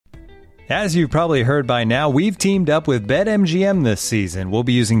As you've probably heard by now, we've teamed up with BetMGM this season. We'll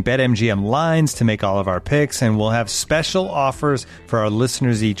be using BetMGM lines to make all of our picks, and we'll have special offers for our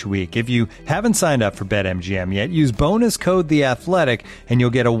listeners each week. If you haven't signed up for BetMGM yet, use bonus code The Athletic, and you'll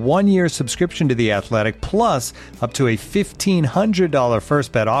get a 1-year subscription to The Athletic, plus up to a $1,500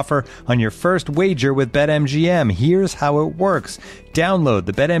 first bet offer on your first wager with BetMGM. Here's how it works. Download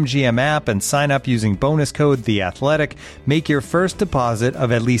the BetMGM app and sign up using bonus code The Athletic. Make your first deposit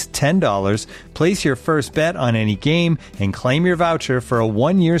of at least $10. Place your first bet on any game and claim your voucher for a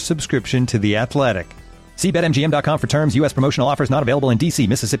 1-year subscription to The Athletic. See BetMGM.com for terms. U.S. promotional offers not available in D.C.,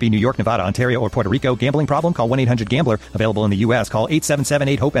 Mississippi, New York, Nevada, Ontario, or Puerto Rico. Gambling problem? Call 1-800-GAMBLER. Available in the U.S. Call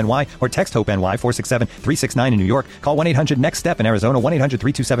 877-8-HOPE-NY or text HOPE-NY 467-369 in New York. Call 1-800-NEXT-STEP in Arizona.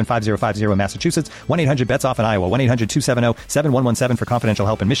 1-800-327-5050 in Massachusetts. 1-800-BETS-OFF in Iowa. 1-800-270-7117 for confidential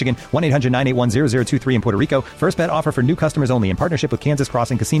help in Michigan. 1-800-981-0023 in Puerto Rico. First bet offer for new customers only in partnership with Kansas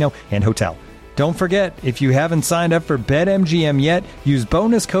Crossing Casino and Hotel. Don't forget, if you haven't signed up for BetMGM yet, use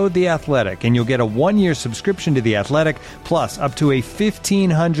bonus code The Athletic, and you'll get a 1-year subscription to The Athletic, plus up to a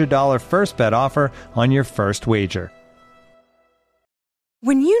 $1,500 first bet offer on your first wager.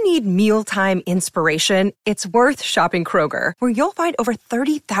 When you need mealtime inspiration, it's worth shopping Kroger, where you'll find over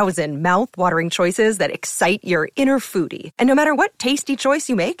 30,000 mouth-watering choices that excite your inner foodie. And no matter what tasty choice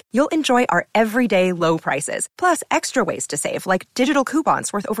you make, you'll enjoy our everyday low prices, plus extra ways to save, like digital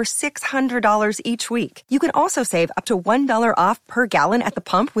coupons worth over $600 each week. You can also save up to $1 off per gallon at the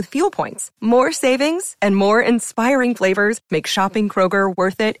pump with fuel points. More savings and more inspiring flavors make shopping Kroger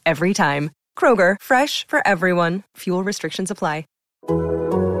worth it every time. Kroger, fresh for everyone. Fuel restrictions apply.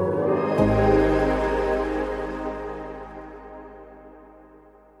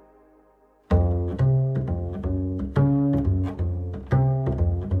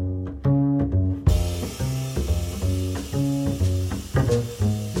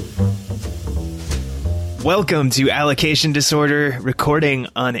 Welcome to Allocation Disorder, recording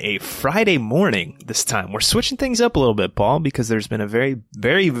on a Friday morning this time. We're switching things up a little bit, Paul, because there's been a very,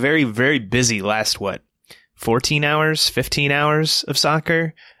 very, very, very busy last, 14 hours, 15 hours of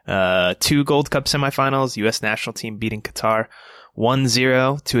soccer, 2 Gold Cup semifinals, U.S. national team beating Qatar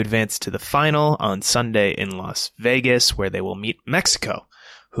 1-0 to advance to the final on Sunday in Las Vegas, where they will meet Mexico,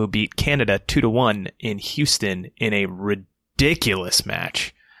 who beat Canada 2-1 in Houston in a ridiculous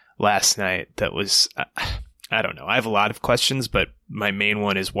match last night. That was, I don't know. I have a lot of questions, but my main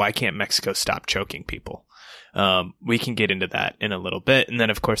one is, why can't Mexico stop choking people? We can get into that in a little bit. And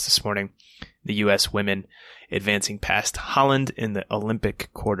then, of course, this morning, the U.S. women advancing past Holland in the Olympic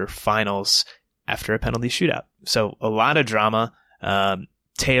quarterfinals after a penalty shootout. So a lot of drama.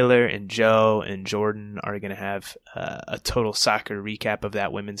 Taylor and Joe and Jordan are going to have a total soccer recap of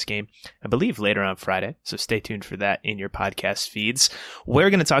that women's game, I believe, later on Friday. So stay tuned for that in your podcast feeds.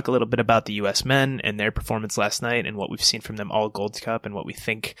 We're going to talk a little bit about the U.S. men and their performance last night and what we've seen from them all Gold Cup and what we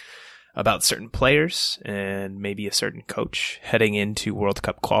think about certain players and maybe a certain coach heading into World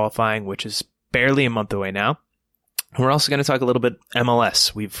Cup qualifying, which is barely a month away now. We're also going to talk a little bit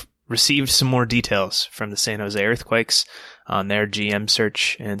MLS. We've received some more details from the San Jose Earthquakes on their GM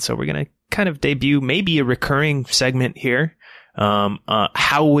search, and so we're going to kind of debut maybe a recurring segment here.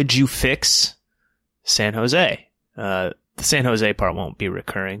 How would you fix San Jose? The San Jose part won't be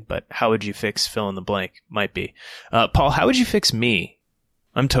recurring, but how would you fix fill in the blank? Might be. Paul, how would you fix me?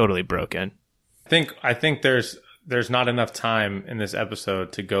 I'm totally broken. I think there's not enough time in this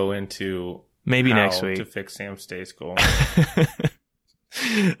episode to go into maybe next week to fix Sam Stejskal.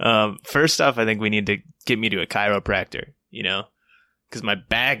 First off, I think we need to get me to a chiropractor, because my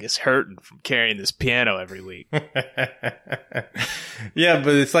back is hurting from carrying this piano every week. Yeah,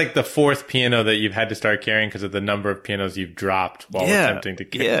 but it's like the 4th piano that you've had to start carrying because of the number of pianos you've dropped while attempting to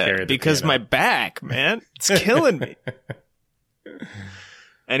carry the because piano. My back, man, it's killing me.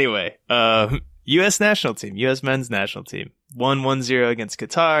 Anyway, U.S. national team, U.S. men's national team, won 1-0 against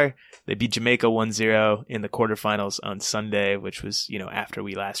Qatar. They beat Jamaica 1-0 in the quarterfinals on Sunday, which was, after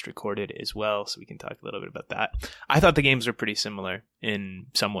we last recorded as well. So we can talk a little bit about that. I thought the games were pretty similar in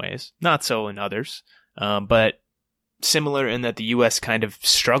some ways, not so in others, but similar in that the U.S. kind of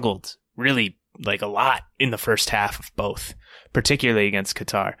struggled really a lot in the first half of both, particularly against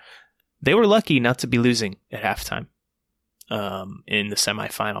Qatar. They were lucky not to be losing at halftime in the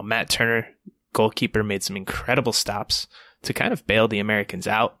semifinal. Matt Turner, goalkeeper, made some incredible stops to kind of bail the Americans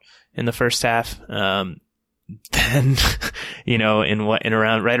out in the first half. Then, right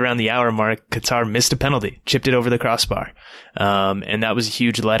around the hour mark, Qatar missed a penalty, chipped it over the crossbar. And that was a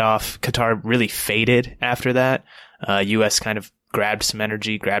huge let off. Qatar really faded after that. U.S. kind of grabbed some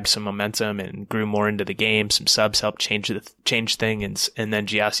energy, grabbed some momentum, and grew more into the game. Some subs helped change things, and then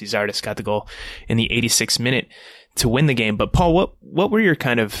Gyasi Zardes got the goal in the 86th minute to win the game. But Paul, what were your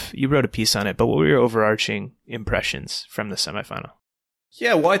you wrote a piece on it, but what were your overarching impressions from the semifinal?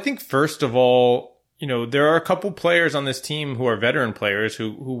 Yeah, well, I think first of all, there are a couple players on this team who are veteran players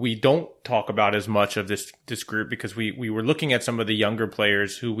who we don't talk about as much of this group, because we were looking at some of the younger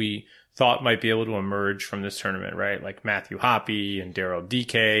players who we thought might be able to emerge from this tournament, right? Like Matthew Hoppe and Daryl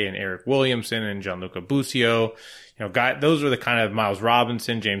Dike and Eric Williamson and Gianluca Busio. Those were the kind of Miles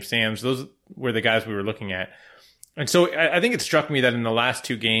Robinson, James Sams. Those were the guys we were looking at. And so I think it struck me that in the last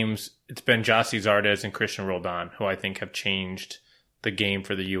two games, it's been Gyasi Zardes and Christian Roldan who I think have changed the game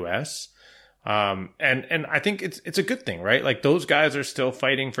for the U.S. And I think it's a good thing, right? Like, those guys are still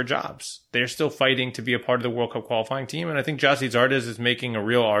fighting for jobs. They're still fighting to be a part of the World Cup qualifying team. And I think Gyasi Zardes is making a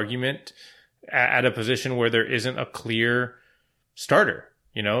real argument at a position where there isn't a clear starter,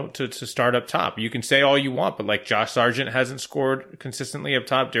 to start up top. You can say all you want, but like, Josh Sargent hasn't scored consistently up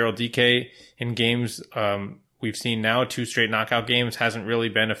top. Daryl Dike in games, we've seen now 2 straight knockout games, hasn't really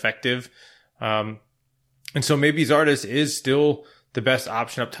been effective. And so maybe Zardes is still the best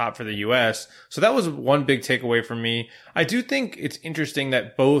option up top for the U.S. So that was one big takeaway from me. I do think it's interesting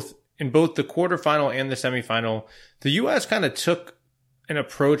that in both the quarterfinal and the semifinal, the U.S. kind of took an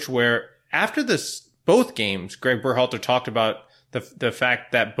approach where after both games, Greg Berhalter talked about the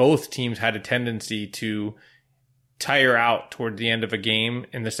fact that both teams had a tendency to tire out toward the end of a game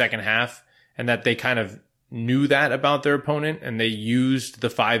in the second half, and that they kind of knew that about their opponent, and they used the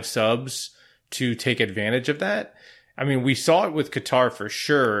 5 subs to take advantage of that. I mean, we saw it with Qatar for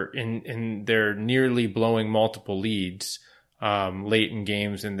sure in their nearly blowing multiple leads late in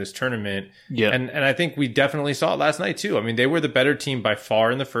games in this tournament. Yeah. And I think we definitely saw it last night too. I mean, they were the better team by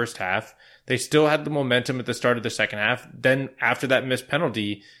far in the first half. They still had the momentum at the start of the second half. Then after that missed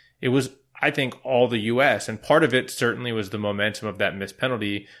penalty, it was, I think, all the U.S. And part of it certainly was the momentum of that missed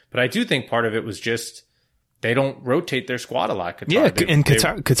penalty. But I do think part of it was just they don't rotate their squad a lot. Qatar. Yeah,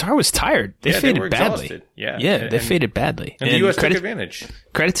 Qatar was tired. They faded badly. Yeah, they faded badly. And the U.S. took advantage.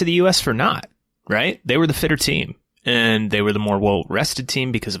 Credit to the U.S. for not, right? They were the fitter team, and they were the more well-rested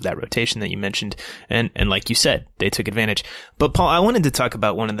team because of that rotation that you mentioned. And like you said, they took advantage. But Paul, I wanted to talk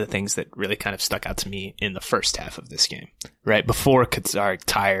about one of the things that really kind of stuck out to me in the first half of this game, right? Before Qatar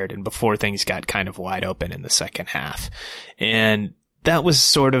tired and before things got kind of wide open in the second half. And that was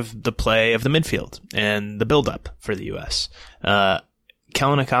sort of the play of the midfield and the build-up for the U.S.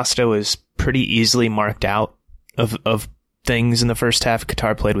 Kellyn Acosta was pretty easily marked out of things in the first half.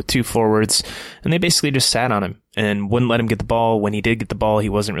 Qatar played with 2 forwards, and they basically just sat on him and wouldn't let him get the ball. When he did get the ball, he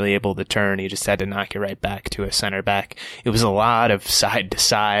wasn't really able to turn. He just had to knock it right back to a center back. It was a lot of side to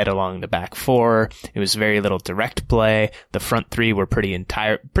side along the back 4. It was very little direct play. The front 3 were pretty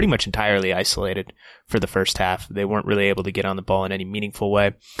much entirely isolated for the first half. They weren't really able to get on the ball in any meaningful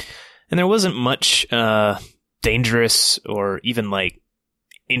way. And there wasn't much dangerous or even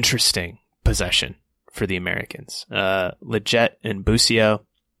interesting possession for the Americans. Lletget and Busio,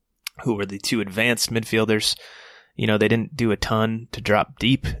 who were the 2 advanced midfielders, they didn't do a ton to drop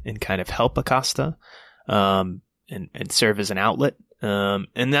deep and kind of help Acosta and serve as an outlet.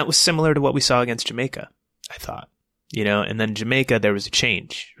 And that was similar to what we saw against Jamaica, I thought. And then Jamaica, there was a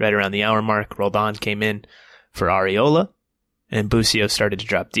change right around the hour mark. Roldan came in for Areola, and Busio started to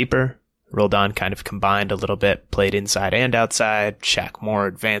drop deeper. Roldan kind of combined a little bit, played inside and outside. Shaq Moore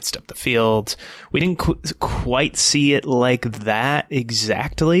advanced up the field. We didn't quite see it like that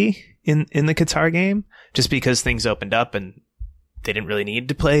exactly in the Qatar game, just because things opened up and they didn't really need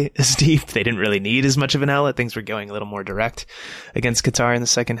to play as deep. They didn't really need as much of an outlet. Things were going a little more direct against Qatar in the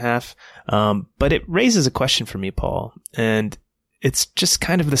second half. But it raises a question for me, Paul, and it's just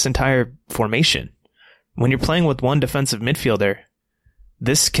kind of this entire formation. When you're playing with one defensive midfielder,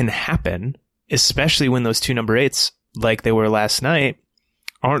 this can happen, especially when those 2 number 8s, like they were last night,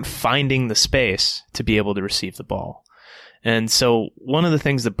 aren't finding the space to be able to receive the ball. And so one of the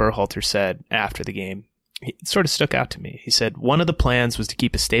things that Berhalter said after the game, it sort of stuck out to me. He said, one of the plans was to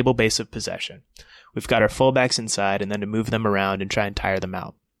keep a stable base of possession. We've got our fullbacks inside and then to move them around and try and tire them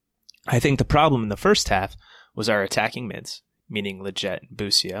out. I think the problem in the first half was our attacking mids, meaning Lletget and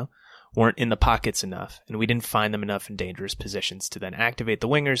Busio, weren't in the pockets enough, and we didn't find them enough in dangerous positions to then activate the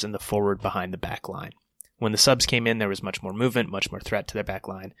wingers and the forward behind the back line. When the subs came in, there was much more movement, much more threat to their back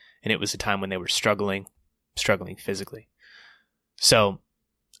line, and it was a time when they were struggling physically. So,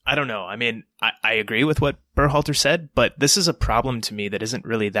 I don't know. I mean, I agree with what Berhalter said, but this is a problem to me that isn't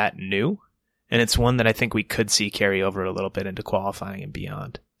really that new, and it's one that I think we could see carry over a little bit into qualifying and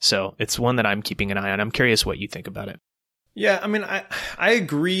beyond. So, it's one that I'm keeping an eye on. I'm curious what you think about it. Yeah, I mean, I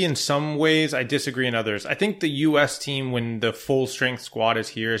agree in some ways. I disagree in others. I think the U.S. team, when the full strength squad is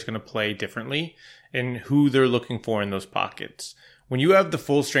here, is going to play differently in who they're looking for in those pockets. When you have the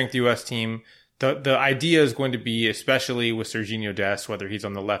full strength U.S. team, the idea is going to be, especially with Sergiño Dest, whether he's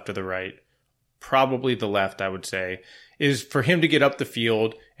on the left or the right, probably the left, I would say, is for him to get up the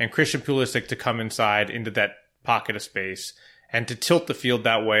field and Christian Pulisic to come inside into that pocket of space and to tilt the field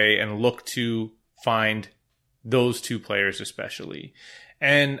that way and look to find those two players especially.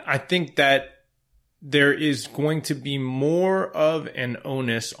 And I think that there is going to be more of an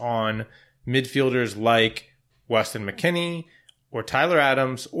onus on midfielders like Weston McKennie or Tyler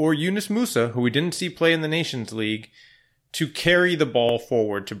Adams or Yunus Musah, who we didn't see play in the Nations League, to carry the ball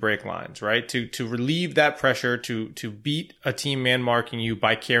forward to break lines, right? To relieve that pressure, to beat a team man marking you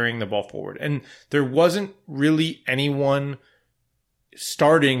by carrying the ball forward. And there wasn't really anyone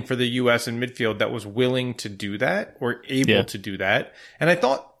starting for the U.S. in midfield that was willing to do that or able to do that. And I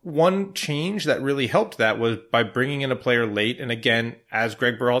thought one change that really helped that was by bringing in a player late. And again, as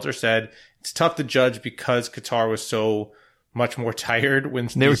Greg Berhalter said, it's tough to judge because Qatar was so much more tired when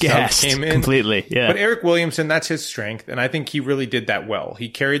they were gassed came in completely. Yeah. But Eric Williamson, that's his strength. And I think he really did that well. He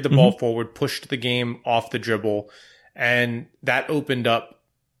carried the ball forward, pushed the game off the dribble, and that opened up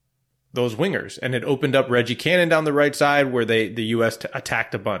those wingers, and it opened up Reggie Cannon down the right side where the U.S.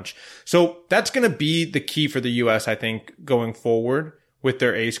 attacked a bunch. So that's going to be the key for the U.S., I think, going forward with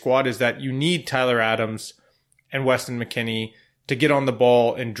their A squad, is that you need Tyler Adams and Weston McKennie to get on the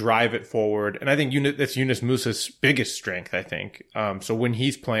ball and drive it forward. And I think that's Yunus Musah's biggest strength, I think. So when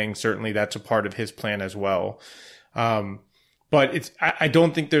he's playing, certainly that's a part of his plan as well. But I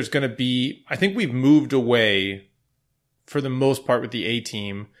don't think there's going to be, I think we've moved away for the most part with the A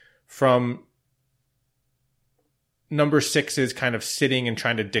team from number sixes kind of sitting and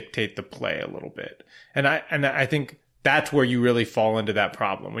trying to dictate the play a little bit. And I think that's where you really fall into that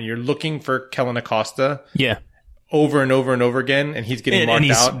problem. When you're looking for Kellen Acosta over and over and over again, and he's getting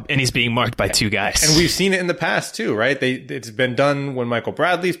marked out. And he's being marked by two guys. And we've seen it in the past too, right? It's been done when Michael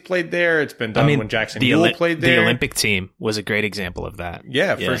Bradley's played there. It's been done when Jackson Ewell played there. The Olympic team was a great example of that.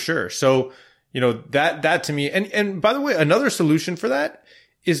 Yeah, for sure. So, that to me, and by the way, another solution for that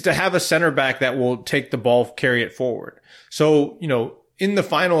is to have a center back that will take the ball, carry it forward. So, in the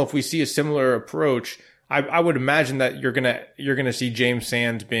final, if we see a similar approach, I would imagine that you're gonna see James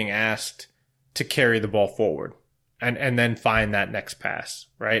Sands being asked to carry the ball forward and then find that next pass,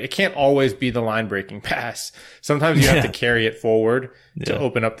 right? It can't always be the line breaking pass. Sometimes you have to carry it forward to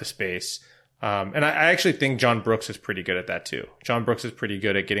open up the space. And I actually think John Brooks is pretty good at that too. John Brooks is pretty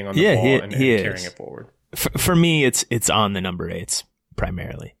good at getting on the ball and carrying it forward. For me, it's on the number 8s.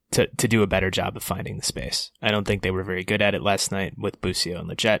 Primarily to do a better job of finding the space. I don't think they were very good at it last night with Busio and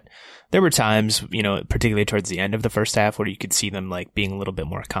Lletget. There were times, particularly towards the end of the first half, where you could see them like being a little bit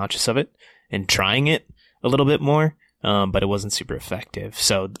more conscious of it and trying it a little bit more, but it wasn't super effective.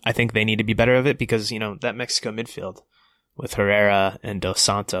 So I think they need to be better of it because, that Mexico midfield with Herrera and Dos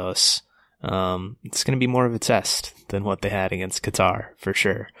Santos, it's going to be more of a test than what they had against Qatar, for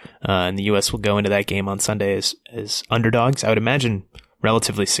sure. And the U.S. will go into that game on Sunday as underdogs. I would imagine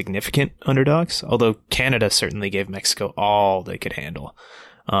relatively significant underdogs, although Canada certainly gave Mexico all they could handle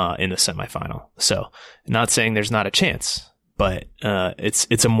in the semifinal. So not saying there's not a chance, but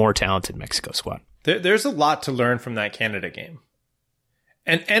it's a more talented Mexico squad. There's a lot to learn from that Canada game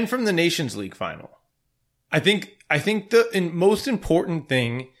and from the Nations League final. I think the most important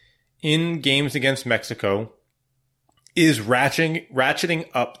thing in games against Mexico is ratcheting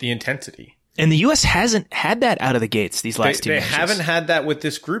up the intensity. And the U.S. hasn't had that out of the gates these last 2 matches. They haven't had that with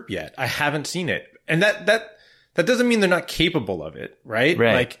this group yet. I haven't seen it. And that doesn't mean they're not capable of it, right?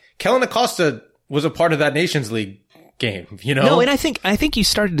 Like Kellen Acosta was a part of that Nations League game, No, and I think you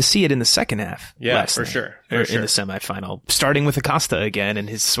started to see it in the second half. Yeah, for sure. In the semifinal, starting with Acosta again and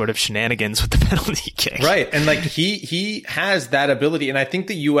his sort of shenanigans with the penalty kick. Right. And like he has that ability. And I think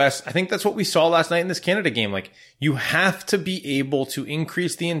the US, I think that's what we saw last night in this Canada game. Like you have to be able to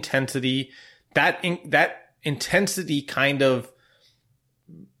increase the intensity. That intensity kind of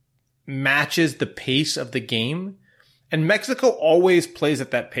matches the pace of the game. And Mexico always plays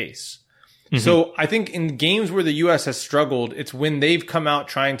at that pace. So I think in games where the U.S. has struggled, it's when they've come out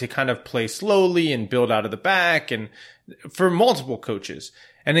trying to kind of play slowly and build out of the back, and for multiple coaches.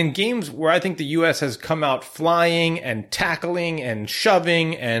 And in games where I think the U.S. has come out flying and tackling and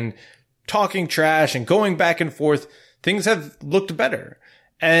shoving and talking trash and going back and forth, things have looked better.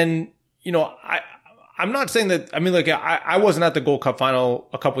 And, I'm not saying that, I wasn't at the Gold Cup final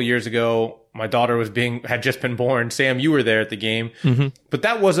a couple years ago. My daughter had just been born. Sam, you were there at the game, but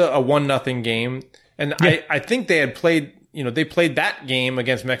that was a 1-0 game. And I think they had played they played that game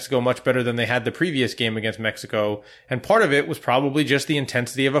against Mexico much better than they had the previous game against Mexico. And part of it was probably just the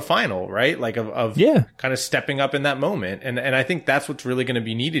intensity of a final, right? Like of kind of stepping up in that moment. And I think that's what's really going to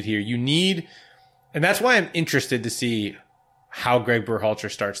be needed here. And that's why I'm interested to see how Greg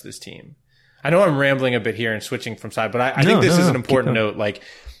Berhalter starts this team. I know I'm rambling a bit here and switching from side, but I think this is an important note. Like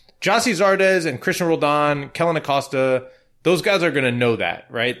Gyasi Zardes and Christian Roldan, Kellen Acosta, those guys are going to know that,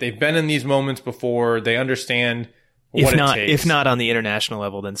 right? They've been in these moments before. They understand what it takes. If not on the international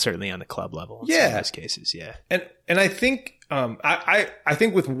level, then certainly on the club level. In most cases, yeah. And I think I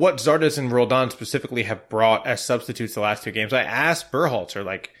think with what Zardes and Roldan specifically have brought as substitutes the last two games, I asked Berhalter,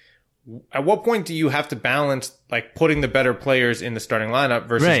 like, at what point do you have to balance like putting the better players in the starting lineup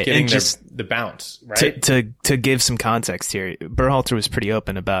versus getting the bounce, right? To give some context here, Berhalter was pretty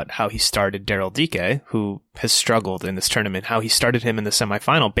open about how he started Daryl Dike, who has struggled in this tournament, how he started him in the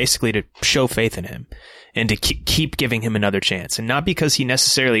semifinal, basically to show faith in him and to keep giving him another chance. And not because he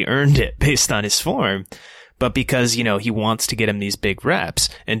necessarily earned it based on his form, but because, he wants to get him these big reps.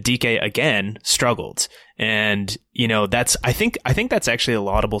 And Dike again struggled. And, I think that's actually a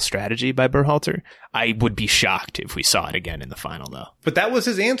laudable strategy by Berhalter. I would be shocked if we saw it again in the final, though. But that was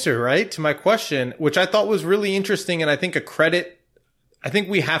his answer, right, to my question, which I thought was really interesting. And I think I think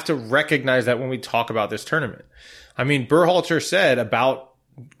we have to recognize that when we talk about this tournament. I mean, Berhalter said about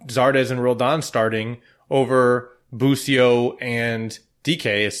Zardes and Roldan starting over Busio and Dike,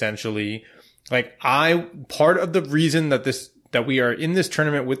 essentially. Like part of the reason that we are in this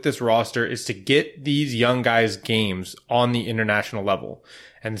tournament with this roster is to get these young guys games on the international level.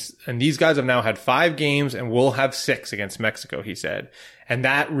 And these guys have now had 5 games and will have 6 against Mexico, he said. And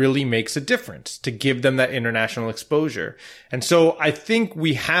that really makes a difference to give them that international exposure. And so I think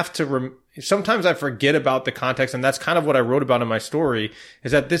we have to sometimes I forget about the context, and that's kind of what I wrote about in my story,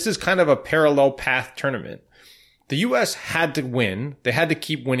 is that this is kind of a parallel path tournament. The U.S. had to win. They had to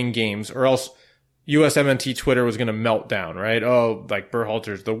keep winning games, or else USMNT Twitter was going to melt down, right? Oh, like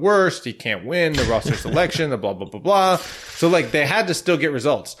Berhalter's the worst. He can't win the roster selection, the blah, blah, blah, blah. So like they had to still get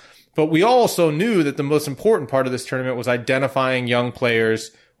results. But we also knew that the most important part of this tournament was identifying young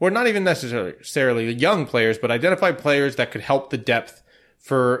players, or not even necessarily young players, but identify players that could help the depth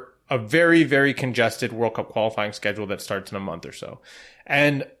for a very, very congested World Cup qualifying schedule that starts in a month or so.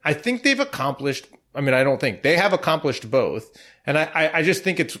 And I think they have accomplished both. And I just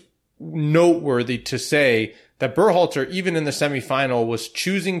think it's noteworthy to say that Berhalter, even in the semifinal, was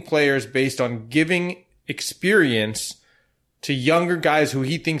choosing players based on giving experience to younger guys who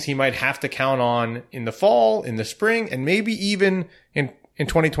he thinks he might have to count on in the fall, in the spring, and maybe even in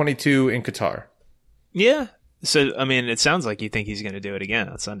 2022 in Qatar. Yeah. So, I mean, it sounds like you think he's going to do it again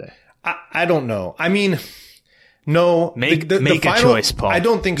on Sunday. I don't know. I mean, no. Make a choice, Paul. I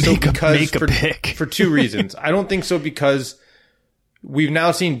don't think so for 2 reasons. I don't think so because we've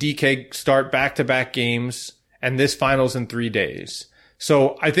now seen DK start back-to-back games, and this final's in 3 days.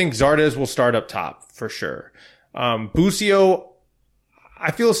 So I think Zardes will start up top for sure. Busio,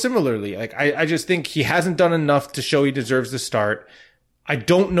 I feel similarly. Like I just think he hasn't done enough to show he deserves the start. I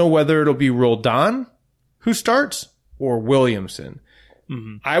don't know whether it'll be Roldan who starts or Williamson.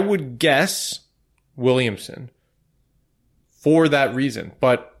 Mm-hmm. I would guess Williamson for that reason.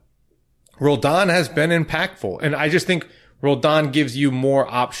 But Roldan has been impactful, and I just think Roldan gives you more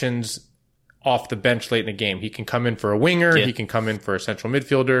options off the bench late in the game. He can come in for a winger. Yeah. He can come in for a central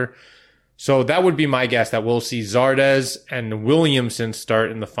midfielder. So that would be my guess, that we'll see Zardes and Williamson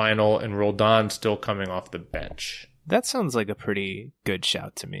start in the final and Roldan still coming off the bench. That sounds like a pretty good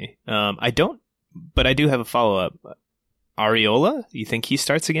shout to me. I do have a follow-up. Arriola, you think he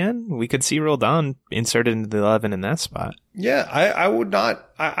starts again? We could see Roldan inserted into the 11 in that spot. Yeah, I would not.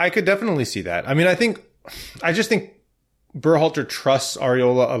 I could definitely see that. I mean, I just think Berhalter trusts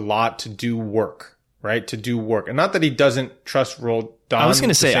Arriola a lot to do work, right? To do work. And not that he doesn't trust Roldan. I was going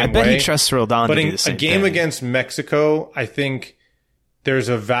to say, I bet he trusts Roldan to do the same thing. But in a game against Mexico, I think there's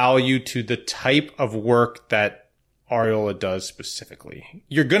a value to the type of work that Arriola does specifically.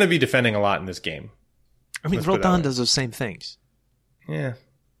 You're going to be defending a lot in this game. I mean, Roldan does those same things. Yeah.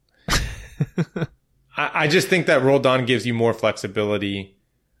 I just think that Roldan gives you more flexibility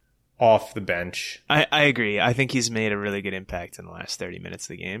off the bench. I agree. I think he's made a really good impact in the last 30 minutes of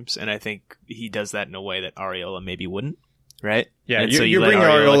the games, and I think he does that in a way that Arriola maybe wouldn't, right? Yeah, you bring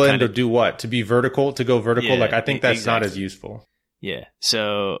Arriola in to do what? To be vertical? To go vertical? Yeah, like, I think that's not as useful. Yeah.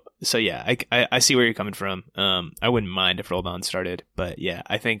 So yeah, I see where you're coming from. I wouldn't mind if Roldan started, but yeah,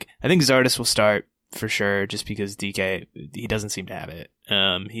 I think Zardes will start. for sure, just because DK, he doesn't seem to have it.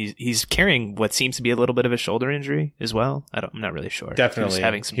 He's carrying what seems to be a little bit of a shoulder injury as well. I'm not really sure. Definitely.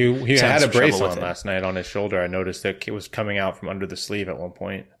 He had a brace on last night on his shoulder. I noticed that it was coming out from under the sleeve at one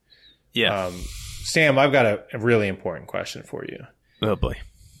point. Yeah. Sam, I've got a really important question for you. Oh boy.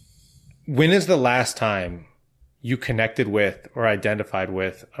 When is the last time you connected with or identified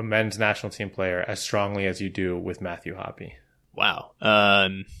with a men's national team player as strongly as you do with Matthew Hoppe? Wow.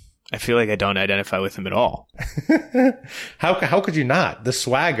 I feel like I don't identify with him at all. How could you not? The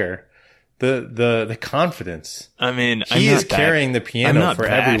swagger, the confidence. I mean, he is carrying the piano for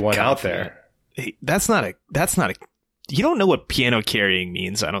everyone out there. That's not a. You don't know what piano carrying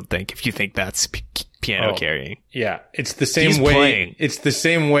means, I don't think, if you think that's piano carrying. Yeah. It's the same way. Playing. It's the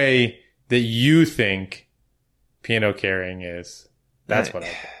same way that you think piano carrying is. That's what I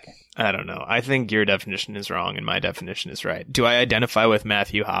think. I don't know. I think your definition is wrong and my definition is right. Do I identify with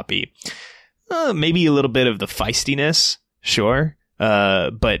Matthew Hoppe? Maybe a little bit of the feistiness, sure.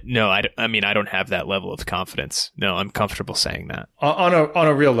 But no, I mean, I don't have that level of confidence. No, I'm comfortable saying that. On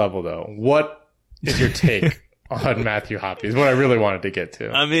a real level, though, what is your take on Matthew Hoppe is what I really wanted to get to.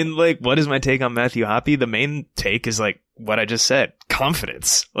 I mean, like, what is my take on Matthew Hoppe? The main take is, like, what I just said.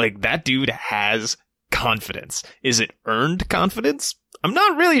 Confidence. Like, that dude has confidence. Is it earned confidence? I'm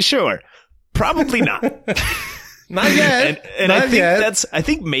not really sure. Probably not. Not yet. And I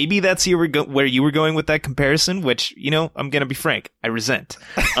think maybe that's where you were going with that comparison, which, you know, I'm going to be frank, I resent.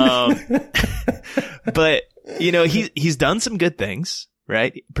 But, you know, he's done some good things,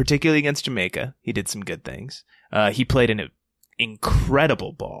 right? Particularly against Jamaica. He did some good things. He played an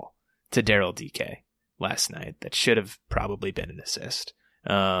incredible ball to Daryl DK last night that should have probably been an assist.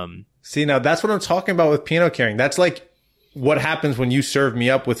 See, now that's what I'm talking about with piano carrying. That's like what happens when you serve me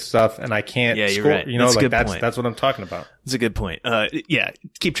up with stuff and I can't score. You're right. You know, That's what I'm talking about. That's a good point. Yeah,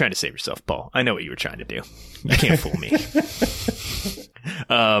 keep trying to save yourself, Paul. I know what you were trying to do. You can't fool me.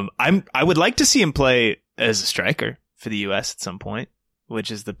 I would like to see him play as a striker for the U.S. at some point,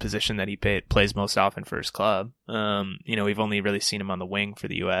 which is the position that he plays most often for his club. You know, we've only really seen him on the wing for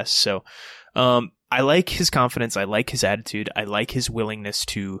the U.S. So, I like his confidence. I like his attitude. I like his willingness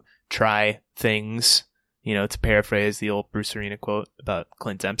to try things. You know, to paraphrase the old Bruce Arena quote about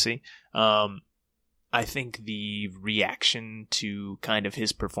Clint Dempsey. I think the reaction to kind of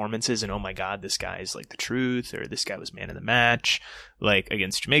his performances and, oh my God, this guy is like the truth, or this guy was man of the match, like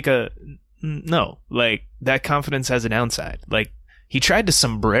against Jamaica. No, like that confidence has a downside. Like he tried to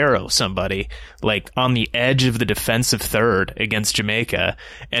sombrero somebody like on the edge of the defensive third against Jamaica,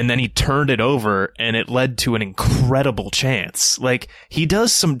 and then he turned it over and it led to an incredible chance. Like he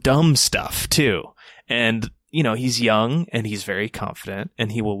does some dumb stuff too. And, you know, he's young and he's very confident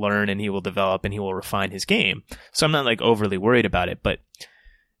and he will learn and he will develop and he will refine his game. So I'm not like overly worried about it, but,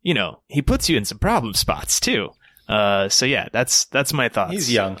 you know, he puts you in some problem spots too. So yeah, that's my thoughts.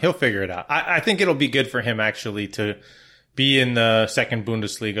 He's young. He'll figure it out. I think it'll be good for him actually to be in the second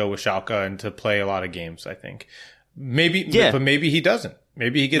Bundesliga with Schalke and to play a lot of games, I think. Maybe, yeah. But maybe he doesn't.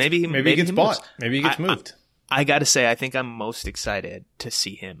 Maybe he gets bought. Moves. Maybe he gets moved. I got to say, I think I'm most excited to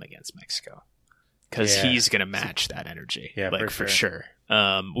see him against Mexico. Because he's going to match that energy. Yeah, like, for sure.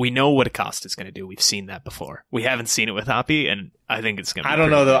 We know what Acosta's going to do. We've seen that before. We haven't seen it with Hoppe, and I think it's going to be I don't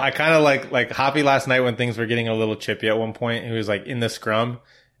know, though. I kind of like Hoppe last night when things were getting a little chippy at one point. He was, like, in the scrum,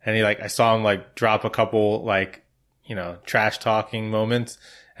 and I saw him, like, drop a couple, like, you know, trash-talking moments.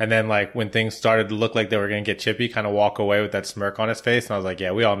 And then, like, when things started to look like they were going to get chippy, kind of walk away with that smirk on his face. And I was like,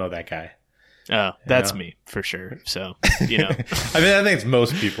 yeah, we all know that guy. Oh, that's me, for sure. So, you know. I mean, I think it's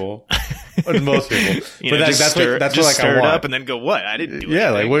most people. Most people. But that's what I want. Up and then go, what? I didn't do it.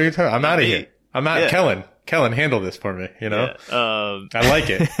 Yeah, like, what are you talking? I'm out of here. I'm out. Yeah. Kellen, handle this for me, you know? Yeah. I like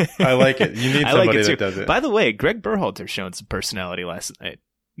it. I like it. You need somebody that does it. By the way, Greg Berhalter showed some personality last night.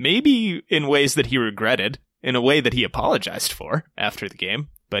 Maybe in ways that he regretted, in a way that he apologized for after the game.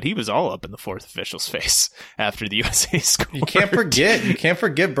 But he was all up in the fourth official's face after the USA scored. You can't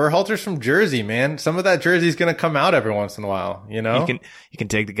forget Berhalter's from Jersey, man. Some of that Jersey's going to come out every once in a while, you know? You can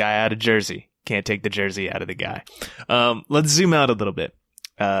take the guy out of Jersey. Can't take the Jersey out of the guy. Let's zoom out a little bit.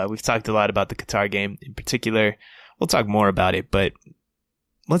 We've talked a lot about the Qatar game in particular. We'll talk more about it, but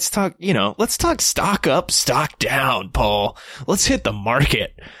let's talk stock up, stock down, Paul. Let's hit the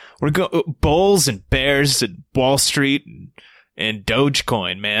market. We're bulls and bears at Wall Street and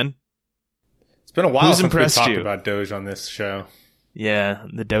Dogecoin, man. It's been a while since we talked about Doge on this show. Yeah,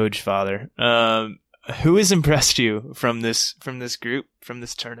 the Doge father. Who has impressed you from this group, from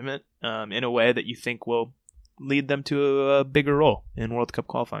this tournament, in a way that you think will lead them to a bigger role in World Cup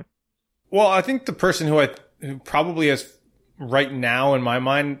qualifying? Well, I think the person who probably has right now in my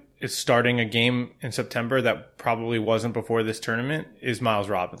mind is starting a game in September that probably wasn't before this tournament is Miles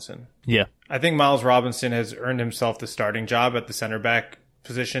Robinson. Yeah. I think Miles Robinson has earned himself the starting job at the center back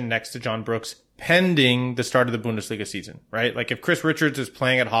position next to John Brooks, pending the start of the Bundesliga season, right? Like if Chris Richards is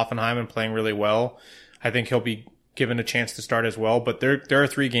playing at Hoffenheim and playing really well, I think he'll be given a chance to start as well. But there are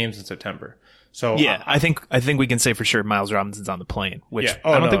 3 games in September. So yeah, I think we can say for sure Miles Robinson's on the plane, which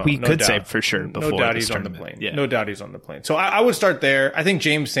I don't think we could say for sure before. No doubt this he's on the tournament. plane. Yeah. No doubt he's on the plane. So I would start there. I think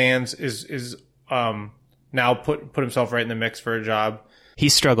James Sands is now put himself right in the mix for a job. He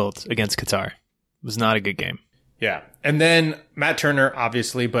struggled against Qatar. It was not a good game. Yeah. And then Matt Turner,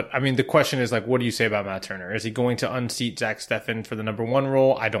 obviously. But, I mean, the question is, like, what do you say about Matt Turner? Is he going to unseat Zach Steffen for the number 1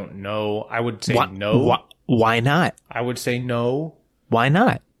 role? I don't know. I would say no. Why not? I would say no. Why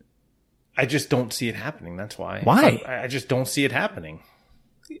not? I just don't see it happening. That's why. Why? I just don't see it happening.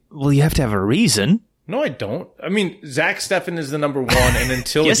 Well, you have to have a reason. No, I don't. I mean, Zach Steffen is the number 1, and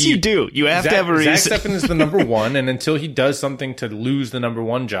until yes, you do. You have to have a reason. Zach Steffen is the number 1, and until he does something to lose the number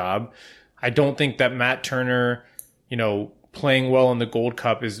 1 job, I don't think that Matt Turner, playing well in the Gold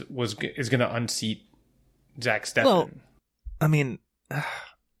Cup is going to unseat Zach Steffen. Well, I mean, I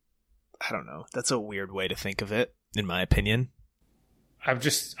don't know. That's a weird way to think of it, in my opinion.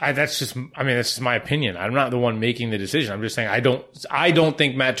 That's just my opinion. I'm not the one making the decision. I'm just saying I don't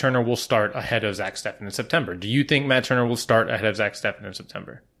think Matt Turner will start ahead of Zach Steffen in September. Do you think Matt Turner will start ahead of Zach Steffen in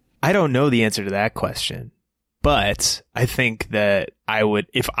September? I don't know the answer to that question, but I think that I would,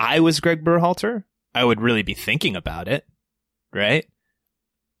 if I was Greg Berhalter, I would really be thinking about it, right?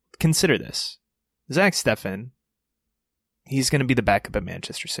 Consider this. Zach Steffen, he's going to be the backup at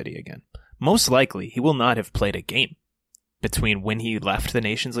Manchester City again. Most likely, he will not have played a game between when he left the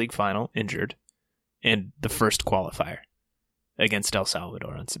Nations League final injured and the first qualifier against El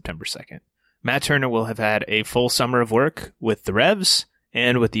Salvador on September 2nd. Matt Turner will have had a full summer of work with the Revs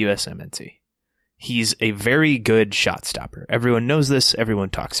and with the USMNT. He's a very good shot stopper. Everyone knows this.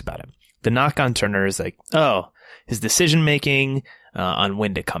 Everyone talks about him. The knock on Turner is like, his decision making on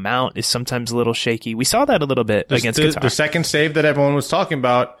when to come out is sometimes a little shaky. We saw that a little bit against Qatar. The second save that everyone was talking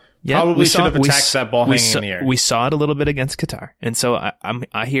about probably should have attacked that ball hanging in the air. We saw it a little bit against Qatar. And so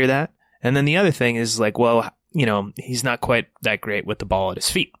I hear that. And then the other thing is like, well, he's not quite that great with the ball at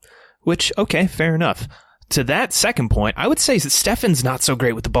his feet, which, okay, fair enough. To that second point, I would say that Steffen's not so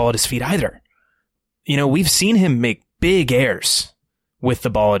great with the ball at his feet either. We've seen him make big errors with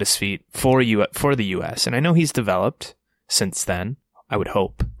the ball at his feet for the U.S. And I know he's developed since then, I would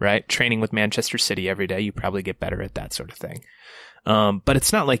hope, right? Training with Manchester City every day, you probably get better at that sort of thing. But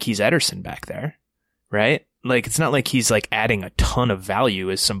it's not like he's Ederson back there, right? Like, it's not like he's like adding a ton of value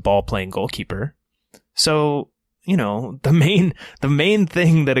as some ball playing goalkeeper. So, the main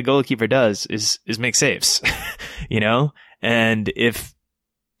thing that a goalkeeper does is make saves, and if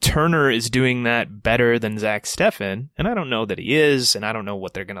Turner is doing that better than Zach Steffen, and I don't know that he is, and I don't know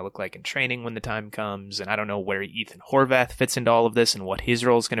what they're going to look like in training when the time comes, and I don't know where Ethan Horvath fits into all of this and what his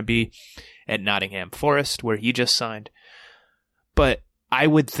role is going to be at Nottingham Forest, where he just signed. But I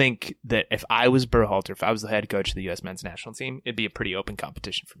would think that if I was Berhalter, if I was the head coach of the U.S. men's national team, it'd be a pretty open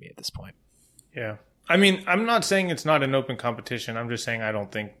competition for me at this point. Yeah. I mean, I'm not saying it's not an open competition. I'm just saying I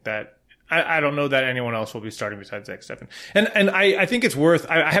don't think that I don't know that anyone else will be starting besides Zach Steffen. And I think it's worth,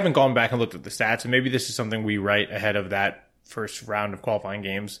 I haven't gone back and looked at the stats, and maybe this is something we write ahead of that first round of qualifying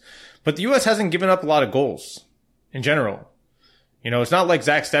games. But the U.S. hasn't given up a lot of goals in general. It's not like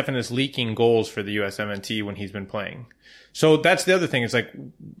Zach Steffen is leaking goals for the USMNT when he's been playing. So that's the other thing. It's like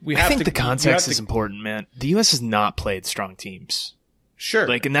I think the context is important, man. The U.S. has not played strong teams. Sure.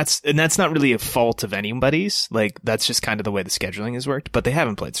 Like, and that's not really a fault of anybody's. Like, that's just kind of the way the scheduling has worked. But they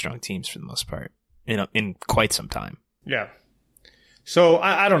haven't played strong teams for the most part in quite some time. Yeah. So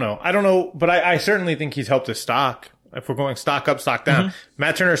I don't know, but I certainly think he's helped his stock. If we're going stock up, stock down,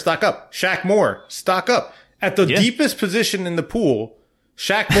 Matt Turner, stock up. Shaq Moore, stock up. At the deepest position in the pool,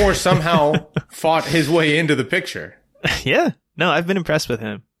 Shaq Moore somehow fought his way into the picture. Yeah. No, I've been impressed with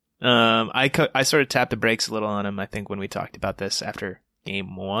him. I sort of tapped the brakes a little on him, I think, when we talked about this after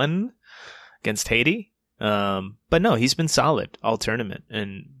Game 1 against Haiti. But no, he's been solid all tournament,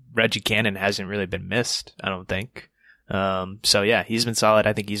 and Reggie Cannon hasn't really been missed, I don't think. So yeah, he's been solid.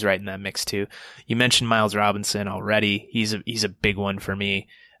 I think he's right in that mix too. You mentioned Miles Robinson already. He's a big one for me.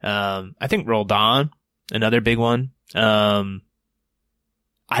 I think Roldan, another big one. I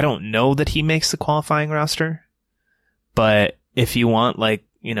don't know that he makes the qualifying roster, but if you want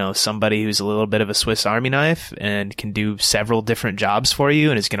somebody who's a little bit of a Swiss Army knife and can do several different jobs for you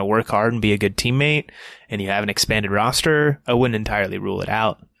and is going to work hard and be a good teammate, and you have an expanded roster, I wouldn't entirely rule it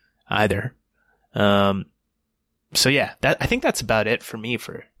out either. So yeah, I think that's about it for me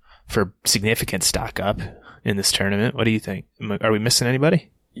for for significant stock up in this tournament. What do you think? Are we missing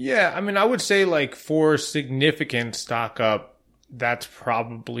anybody? Yeah, I mean, I would say like for significant stock up, that's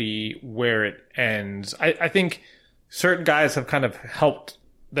probably where it ends. I think certain guys have kind of helped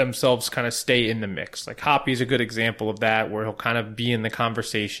themselves kind of stay in the mix. Like Hoppy's a good example of that, where he'll kind of be in the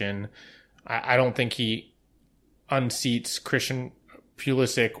conversation. I don't think he unseats Christian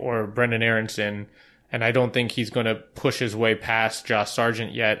Pulisic or Brendan Aronson, and I don't think he's going to push his way past Josh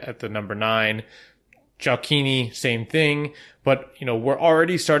Sargent yet at the number 9. Giacchini, same thing. But, you know, we're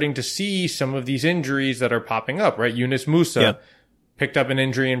already starting to see some of these injuries that are popping up, right? Yunus Musa picked up an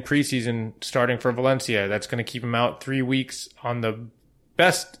injury in preseason starting for Valencia. That's going to keep him out 3 weeks on the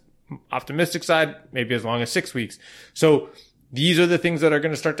best optimistic side, maybe as long as 6 weeks. So these are the things that are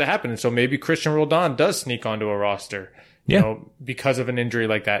going to start to happen. And so maybe Christian Roldan does sneak onto a roster, you know, because of an injury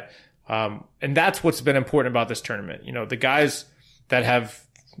like that. And that's what's been important about this tournament. You know, the guys that have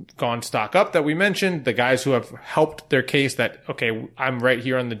gone stock up that we mentioned, the guys who have helped their case that, okay, I'm right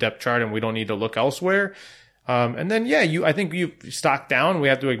here on the depth chart and we don't need to look elsewhere. And then, I think you stock down. We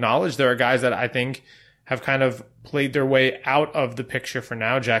have to acknowledge there are guys that I think have kind of played their way out of the picture for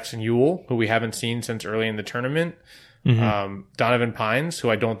now. Jackson Ewell, who we haven't seen since early in the tournament. Mm-hmm. Donovan Pines, who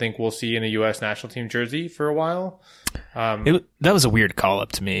I don't think we'll see in a U.S. national team jersey for a while. That was a weird call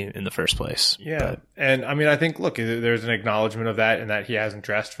up to me in the first place. Yeah. But. And I mean, I think, look, there's an acknowledgement of that and that he hasn't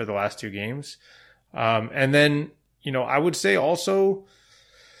dressed for the last 2 games. And then, you know, I would say also,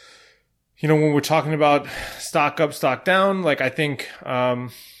 you know, when we're talking about stock up, stock down, like I think, who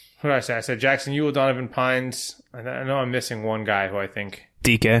did I say? I said Jackson Ewell, Donovan Pines. I know I'm missing one guy who I think.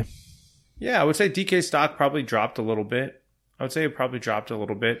 DK. Yeah, I would say DK's stock probably dropped a little bit. I would say it probably dropped a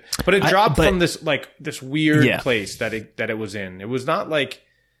little bit, but it dropped from this weird place that it was in. It was not like,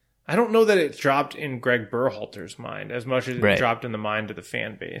 I don't know that it dropped in Greg Berhalter's mind as much as it dropped in the mind of the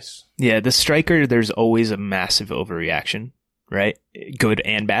fan base. Yeah, the striker, there's always a massive overreaction, right? Good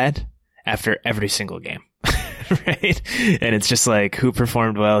and bad after every single game. Right? And it's just like, who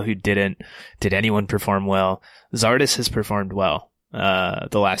performed well, who didn't? Did anyone perform well? Zardes has performed well.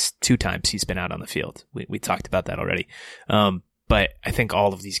 The last 2 times he's been out on the field. We talked about that already. But I think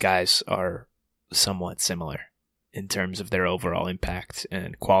all of these guys are somewhat similar in terms of their overall impact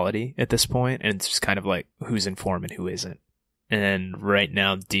and quality at this point. And it's just kind of like who's in form and who isn't. And right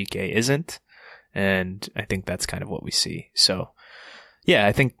now DK isn't. And I think that's kind of what we see. So yeah,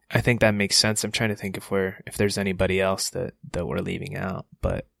 I think that makes sense. I'm trying to think if there's anybody else that we're leaving out.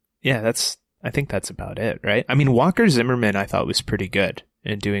 But yeah, I think that's about it, right? I mean, Walker Zimmerman, I thought was pretty good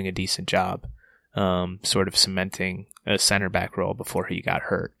and doing a decent job, sort of cementing a center back role before he got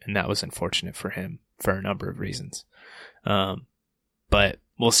hurt. And that was unfortunate for him for a number of reasons. But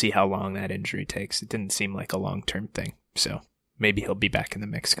we'll see how long that injury takes. It didn't seem like a long-term thing. So maybe he'll be back in the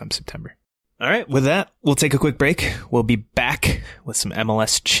mix come September. All right. With that, we'll take a quick break. We'll be back with some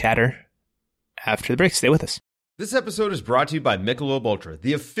MLS chatter after the break. Stay with us. This episode is brought to you by Michelob Ultra,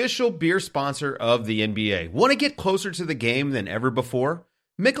 the official beer sponsor of the NBA. Want to get closer to the game than ever before?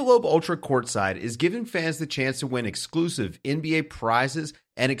 Michelob Ultra Courtside is giving fans the chance to win exclusive NBA prizes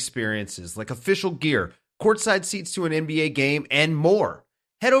and experiences like official gear, courtside seats to an NBA game, and more.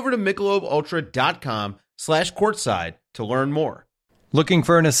 Head over to MichelobUltra.com/courtside to learn more. Looking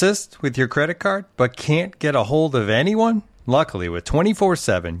for an assist with your credit card but can't get a hold of anyone? Luckily, with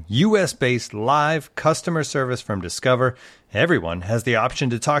 24/7 U.S.-based live customer service from Discover, everyone has the option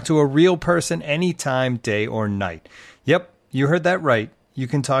to talk to a real person anytime, day or night. Yep, you heard that right. You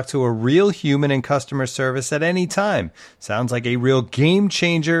can talk to a real human in customer service at any time. Sounds like a real game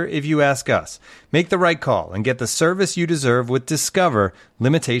changer if you ask us. Make the right call and get the service you deserve with Discover.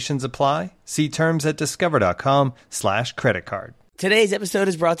 Limitations apply. See terms at discover.com/creditcard. Today's episode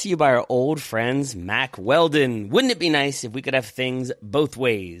is brought to you by our old friends, Mack Weldon. Wouldn't it be nice if we could have things both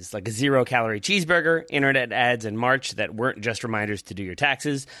ways, like a 0-calorie cheeseburger, internet ads in March that weren't just reminders to do your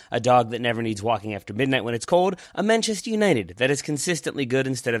taxes, a dog that never needs walking after midnight when it's cold, a Manchester United that is consistently good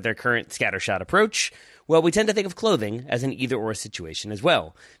instead of their current scattershot approach? Well, we tend to think of clothing as an either-or situation as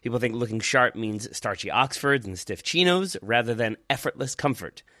well. People think looking sharp means starchy Oxfords and stiff chinos rather than effortless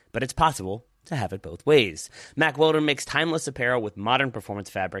comfort. But it's possible to have it both ways. Mack Weldon makes timeless apparel with modern performance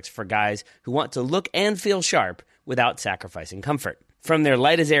fabrics for guys who want to look and feel sharp without sacrificing comfort. From their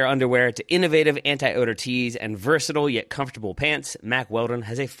light-as-air underwear to innovative anti-odor tees and versatile yet comfortable pants, Mack Weldon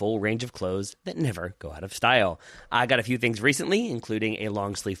has a full range of clothes that never go out of style. I got a few things recently, including a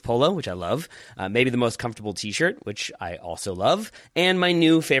long-sleeve polo, which I love, maybe the most comfortable t-shirt, which I also love, and my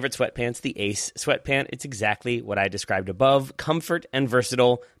new favorite sweatpants, the Ace sweatpant. It's exactly what I described above, comfort and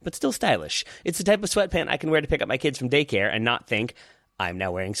versatile, but still stylish. It's the type of sweatpant I can wear to pick up my kids from daycare and not think, I'm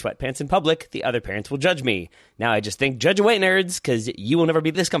now wearing sweatpants in public. The other parents will judge me. Now I just think, judge away, nerds, because you will never be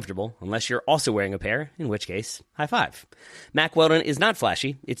this comfortable unless you're also wearing a pair, in which case, high five. Mack Weldon is not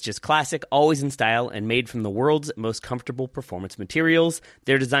flashy. It's just classic, always in style, and made from the world's most comfortable performance materials.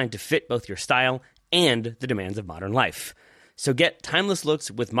 They're designed to fit both your style and the demands of modern life. So get timeless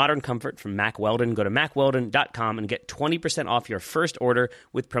looks with modern comfort from Mack Weldon. Go to mackweldon.com and get 20% off your first order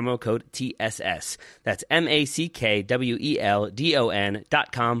with promo code TSS. That's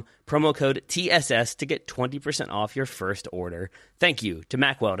MackWeldon.com, promo code TSS to get 20% off your first order. Thank you to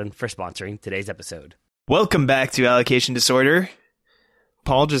Mack Weldon for sponsoring today's episode. Welcome back to Allocation Disorder.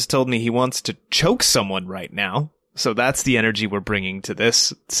 Paul just told me he wants to choke someone right now. So that's the energy we're bringing to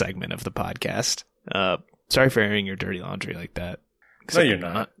this segment of the podcast. Sorry for airing your dirty laundry like that. No, you're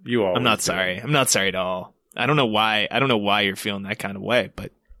not. You always I'm not sorry. I'm not sorry at all. I don't know why you're feeling that kind of way,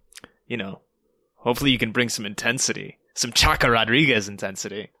 but hopefully you can bring some intensity, some Chaka Rodriguez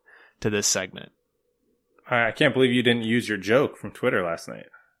intensity to this segment. I can't believe you didn't use your joke from Twitter last night.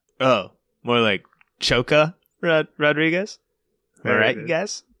 Oh, more like Choka Rodriguez? All right, you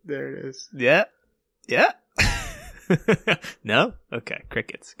guys? There it is. Yeah. Yeah. No? Okay.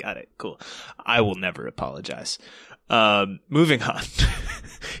 Crickets. Got it. Cool. I will never apologize. Moving on.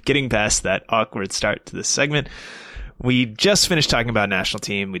 Getting past that awkward start to this segment. We just finished talking about national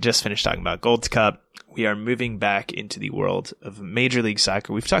team. We just finished talking about Gold Cup. We are moving back into the world of Major League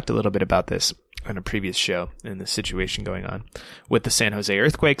Soccer. We've talked a little bit about this on a previous show and the situation going on with the San Jose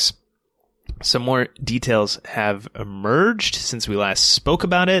Earthquakes. Some more details have emerged since we last spoke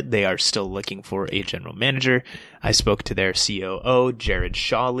about it. They are still looking for a general manager. I spoke to their COO, Jared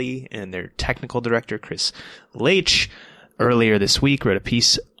Shawley, and their technical director, Chris Leitch, earlier this week. Wrote a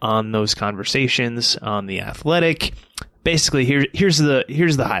piece on those conversations on The Athletic. Basically, here's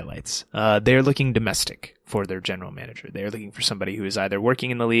the highlights. They're looking domestic for their general manager. They're looking for somebody who is either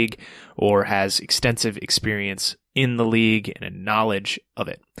working in the league or has extensive experience in the league and a knowledge of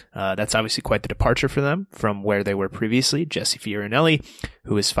it. That's obviously quite the departure for them from where they were previously. Jesse Fiorinelli,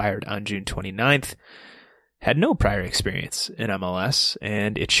 who was fired on June 29th, had no prior experience in MLS,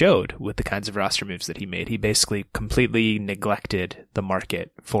 and it showed with the kinds of roster moves that he made. He basically completely neglected the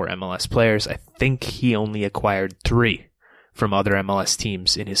market for MLS players. I think he only acquired 3 from other MLS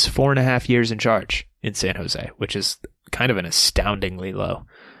teams in his 4.5 years in charge in San Jose, which is kind of an astoundingly low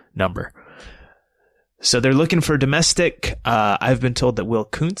number. So they're looking for domestic. I've been told that Will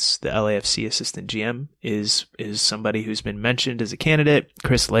Kuntz, the LAFC assistant GM, is somebody who's been mentioned as a candidate.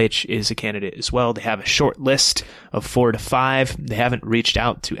 Chris Leitch is a candidate as well. They have a short list of 4 to 5. They haven't reached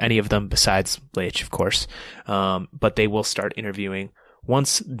out to any of them besides Leitch, of course. But they will start interviewing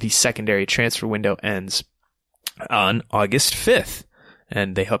once the secondary transfer window ends on August 5th.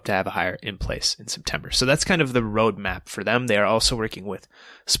 And they hope to have a hire in place in September. So that's kind of the roadmap for them. They are also working with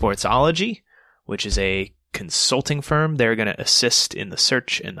Sportsology, which is a consulting firm. They're going to assist in the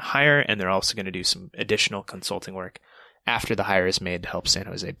search and the hire, and they're also going to do some additional consulting work after the hire is made to help San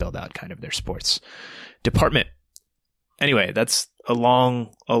Jose build out kind of their sports department. Anyway, that's a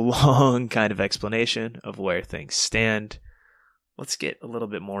long kind of explanation of where things stand. Let's get a little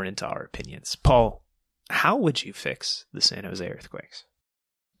bit more into our opinions. Paul, how would you fix the San Jose Earthquakes?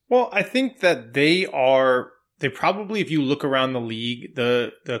 Well, I think that they probably, if you look around the league,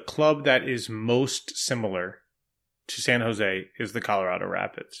 the club that is most similar to San Jose is the Colorado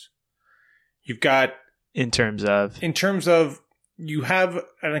Rapids. You've got in terms of you have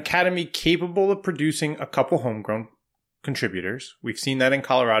an academy capable of producing a couple homegrown contributors. We've seen that in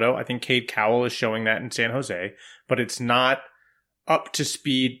Colorado. I think Cade Cowell is showing that in San Jose, but it's not up to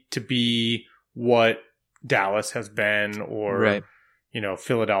speed to be what Dallas has been or right.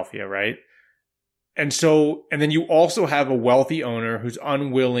 Philadelphia, right? And then you also have a wealthy owner who's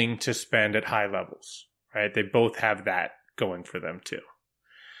unwilling to spend at high levels, right? They both have that going for them too.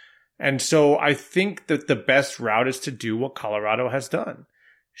 And so I think that the best route is to do what Colorado has done.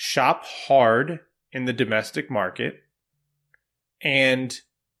 Shop hard in the domestic market and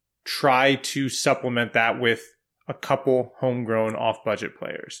try to supplement that with a couple homegrown off-budget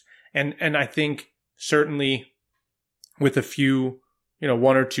players. And I think certainly with a few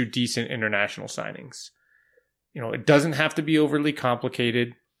 1 or 2 decent international signings. It doesn't have to be overly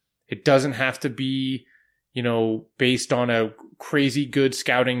complicated. It doesn't have to be, based on a crazy good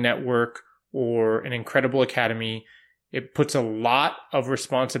scouting network or an incredible academy. It puts a lot of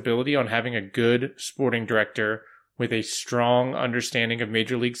responsibility on having a good sporting director with a strong understanding of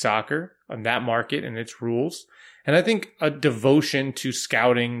Major League Soccer and that market and its rules. And I think a devotion to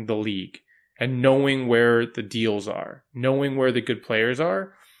scouting the league and knowing where the deals are, knowing where the good players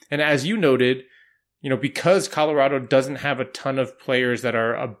are. And as you noted, because Colorado doesn't have a ton of players that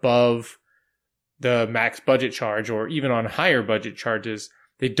are above the max budget charge or even on higher budget charges,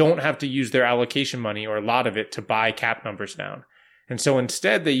 they don't have to use their allocation money or a lot of it to buy cap numbers down. And so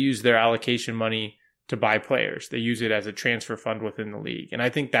instead they use their allocation money to buy players. They use it as a transfer fund within the league. And I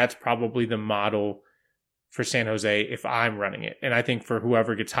think that's probably the model for San Jose if I'm running it. And I think for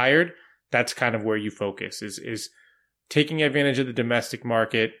whoever gets hired, that's kind of where you focus is taking advantage of the domestic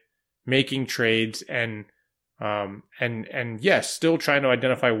market, making trades, and yes, still trying to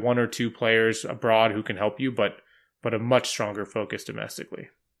identify one or two players abroad who can help you, but a much stronger focus domestically.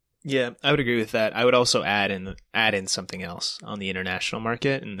 Yeah, I would agree with that. I would also add in something else on the international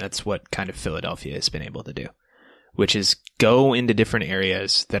market, and that's what kind of Philadelphia has been able to do, which is go into different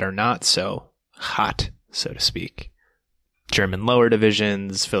areas that are not so hot, so to speak. German lower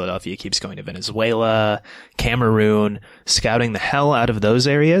divisions, Philadelphia keeps going to Venezuela, Cameroon, scouting the hell out of those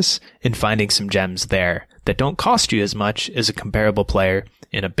areas and finding some gems there that don't cost you as much as a comparable player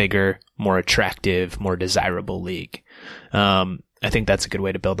in a bigger, more attractive, more desirable league. I think that's a good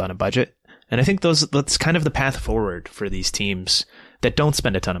way to build on a budget. And I think that's kind of the path forward for these teams that don't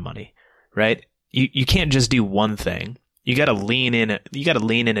spend a ton of money, right? You can't just do one thing. You got to lean in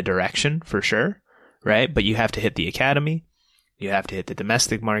a direction for sure, right? But you have to hit the academy. You have to hit the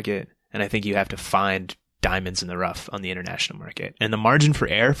domestic market. And I think you have to find diamonds in the rough on the international market. And the margin for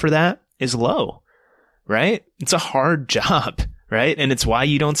error for that is low, right? It's a hard job, right? And it's why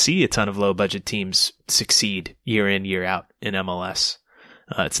you don't see a ton of low budget teams succeed year in, year out in MLS.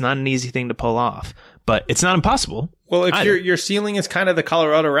 It's not an easy thing to pull off, but it's not impossible. Well, if your ceiling is kind of the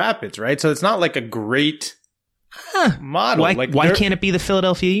Colorado Rapids, right? So it's not like a great model. Why can't it be the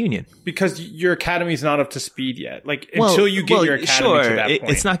Philadelphia Union? Because your academy is not up to speed yet. Until you get your academy to that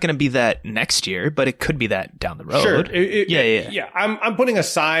point. It's not going to be that next year, but it could be that down the road. Sure. Yeah. I'm putting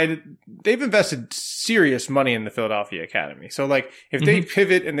aside, they've invested serious money in the Philadelphia Academy. So if they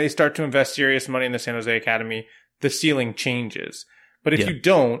pivot and they start to invest serious money in the San Jose Academy, the ceiling changes. But if you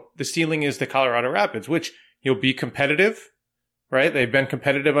don't, the ceiling is the Colorado Rapids, which you'll be competitive. Right, they've been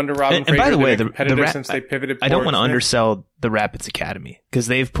competitive under Robin Fraser. And by the way, competitive since they pivoted. I don't want to undersell the Rapids Academy because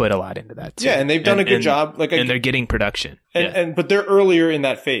they've put a lot into that too. Yeah, and they've done a good job. And they're getting production. But they're earlier in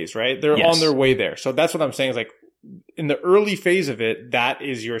that phase, right? They're on their way there. So that's what I'm saying. Is in the early phase of it, that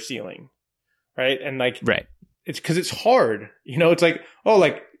is your ceiling, right? And right, it's because it's hard. It's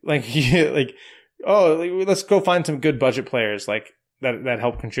let's go find some good budget players that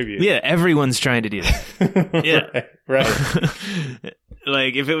help contribute. Yeah, everyone's trying to do that. Yeah. Right.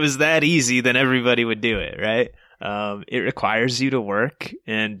 If it was that easy, then everybody would do it, right? It requires you to work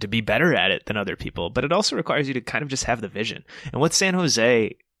and to be better at it than other people, but it also requires you to kind of just have the vision. And what San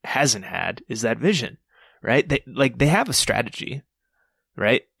Jose hasn't had is that vision, right? They have a strategy,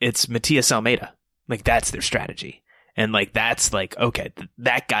 right? It's Matias Almeida. That's their strategy. And that's okay,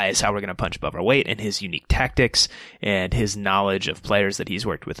 that guy is how we're going to punch above our weight, and his unique tactics and his knowledge of players that he's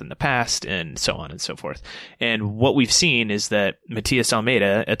worked with in the past and so on and so forth. And what we've seen is that Matias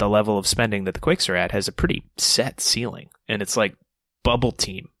Almeida at the level of spending that the Quakes are at has a pretty set ceiling, and it's bubble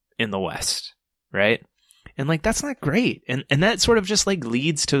team in the West, right? And that's not great. And that sort of just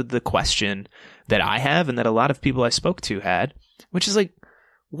leads to the question that I have and that a lot of people I spoke to had, which is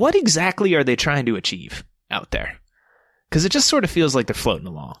what exactly are they trying to achieve out there? Because it just sort of feels like they're floating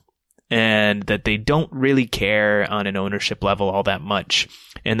along and that they don't really care on an ownership level all that much.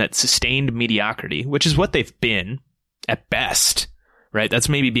 And that sustained mediocrity, which is what they've been at best, right? That's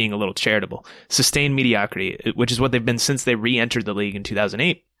maybe being a little charitable. Sustained mediocrity, which is what they've been since they re-entered the league in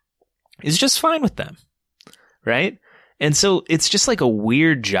 2008, is just fine with them, right? And so it's just a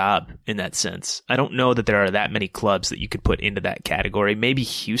weird job in that sense. I don't know that there are that many clubs that you could put into that category. Maybe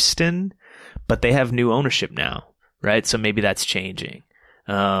Houston, but they have new ownership now. Right, so maybe that's changing.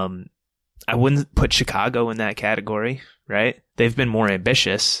 I wouldn't put Chicago in that category, right? They've been more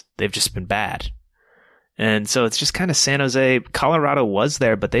ambitious. They've just been bad. And so it's just kind of San Jose. Colorado was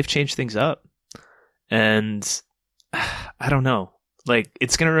there, but they've changed things up. And I don't know.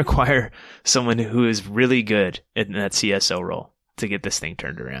 It's going to require someone who is really good in that CSO role to get this thing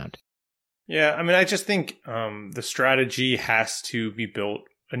turned around. Yeah, I mean, I just think the strategy has to be built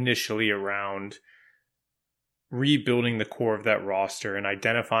initially around rebuilding the core of that roster and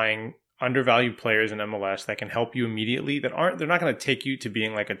identifying undervalued players in MLS that can help you immediately they're not going to take you to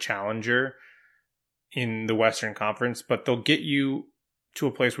being a challenger in the Western Conference, but they'll get you to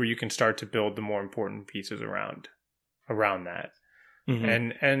a place where you can start to build the more important pieces around that.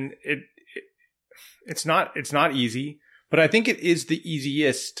 Mm-hmm. And it's not easy, but I think it is the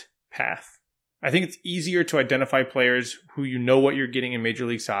easiest path. I think it's easier to identify players who what you're getting in Major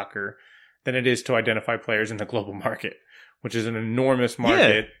League Soccer than it is to identify players in the global market, which is an enormous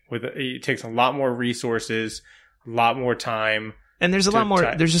market. It takes a lot more resources, a lot more time. And there's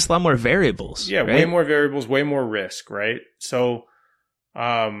there's just a lot more variables. Yeah, right? way more variables, way more risk, right? So,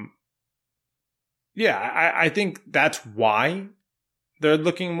 I think that's why they're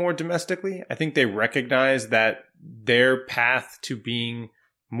looking more domestically. I think they recognize that their path to being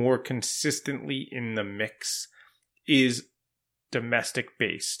more consistently in the mix is domestic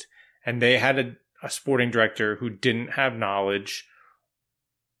based. And they had a sporting director who didn't have knowledge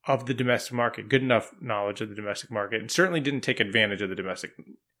of the domestic market, good enough knowledge of the domestic market, and certainly didn't take advantage of the domestic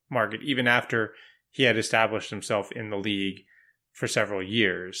market, even after he had established himself in the league for several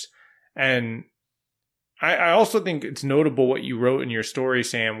years. And I also think it's notable what you wrote in your story,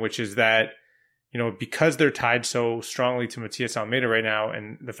 Sam, which is that, because they're tied so strongly to Matias Almeyda right now,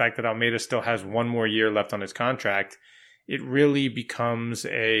 and the fact that Almeyda still has one more year left on his contract, it really becomes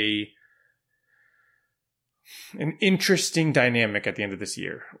an interesting dynamic at the end of this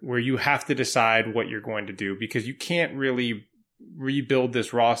year where you have to decide what you're going to do, because you can't really rebuild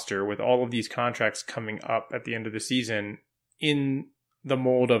this roster with all of these contracts coming up at the end of the season in the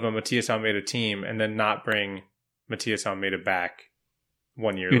mold of a Matias Almeyda team and then not bring Matias Almeyda back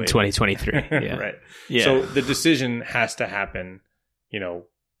 1 year later. In 2023. Yeah. Right. Yeah. So the decision has to happen,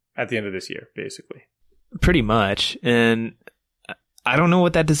 at the end of this year, basically. Pretty much. And I don't know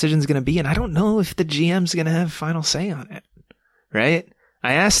what that decision is going to be. And I don't know if the GM's going to have final say on it. Right?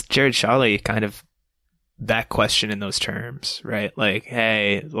 I asked Jared Shawley kind of that question in those terms, right? Like,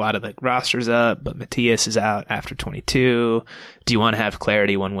 hey, a lot of the roster's up, but Matias is out after 22. Do you want to have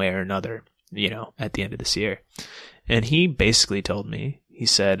clarity one way or another, at the end of this year? And he basically told me, he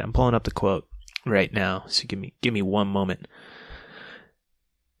said, I'm pulling up the quote right now, so give me one moment.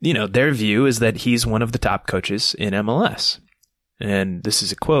 Their view is that he's one of the top coaches in MLS. And this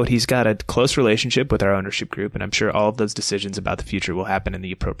is a quote, he's got a close relationship with our ownership group, and I'm sure all of those decisions about the future will happen in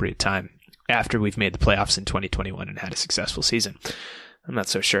the appropriate time after we've made the playoffs in 2021 and had a successful season. I'm not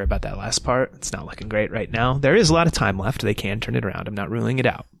so sure about that last part. It's not looking great right now. There is a lot of time left. They can turn it around. I'm not ruling it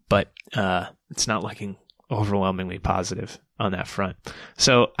out, but it's not looking overwhelmingly positive on that front.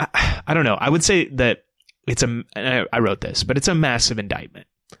 So I don't know. I would say that I wrote this, but it's a massive indictment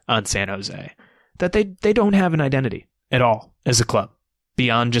on San Jose that they don't have an identity at all as a club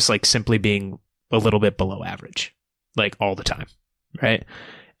beyond just like simply being a little bit below average, like all the time. Right.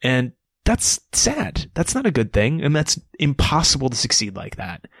 And that's sad. That's not a good thing. And that's impossible to succeed like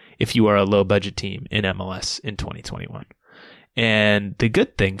that if you are a low budget team in MLS in 2021. And the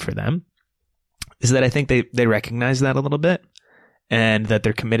good thing for them is that I think they recognize that a little bit and that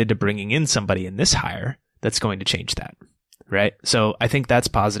they're committed to bringing in somebody in this hire that's going to change that. Right. So I think that's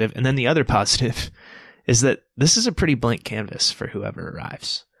positive. And then the other positive is that this is a pretty blank canvas for whoever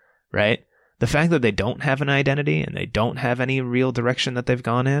arrives. Right. The fact that they don't have an identity and they don't have any real direction that they've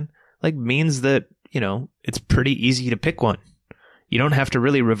gone in, means that, it's pretty easy to pick one. You don't have to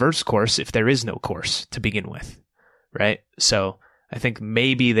really reverse course if there is no course to begin with, right? So I think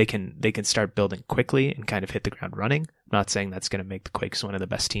maybe they can start building quickly and kind of hit the ground running. I'm not saying that's going to make the Quakes one of the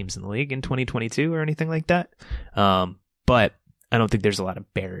best teams in the league in 2022 or anything like that. But I don't think there's a lot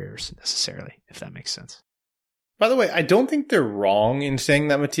of barriers necessarily, if that makes sense. By the way, I don't think they're wrong in saying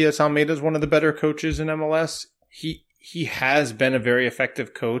that Matias Almeyda is one of the better coaches in MLS. He has been a very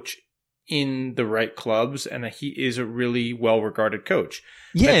effective coach in the right clubs, and he is a really well-regarded coach.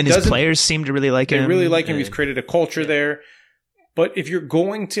 Yeah, and his players seem to really like him. They really like him. He's created a culture there. But if you're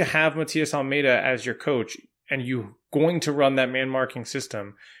going to have Matias Almeyda as your coach and you're going to run that man-marking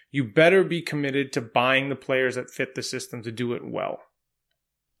system, you better be committed to buying the players that fit the system to do it well.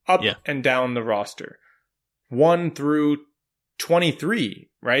 Up and down the roster. 1 through 23,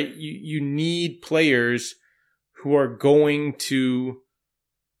 right? You need players who are going to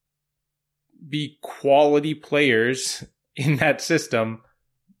be quality players in that system,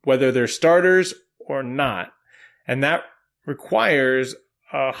 whether they're starters or not. And that requires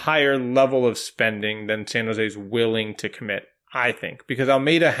a higher level of spending than San Jose is willing to commit, I think, because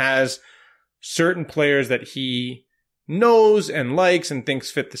Almeyda has certain players that he knows and likes and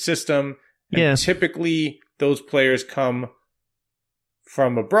thinks fit the system. And typically those players come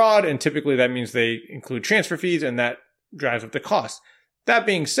from abroad, and typically that means they include transfer fees, and that drives up the cost. That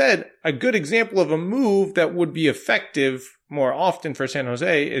being said, a good example of a move that would be effective more often for San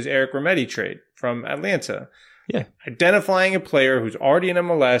Jose is Eric Remedi trade from Atlanta. Yeah. Identifying a player who's already in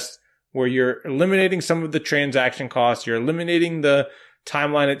MLS, where you're eliminating some of the transaction costs, you're eliminating the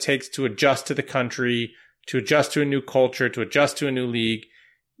timeline it takes to adjust to the country, to adjust to a new culture, to adjust to a new league,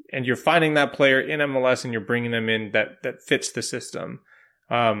 and you're finding that player in MLS and you're bringing them in that fits the system.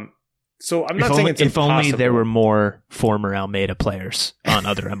 So I'm not saying it's if impossible. only there were more former Almeida players on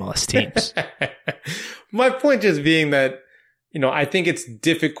other MLS teams. My point just being that, I think it's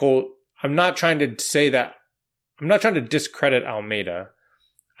difficult. I'm not trying to discredit Almeida.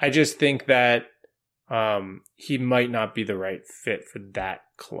 I just think that he might not be the right fit for that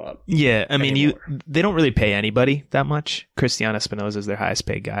club. Yeah, I mean, anymore. they don't really pay anybody that much. Cristiano Espinosa is their highest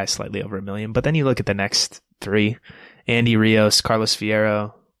paid guy, slightly over $1 million. But then you look at the next three: Andy Rios, Carlos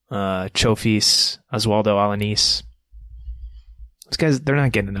Fierro, Chofis, Oswaldo Alanis. Those guys, they're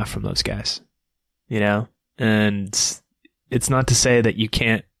not getting enough from those guys, And it's not to say that you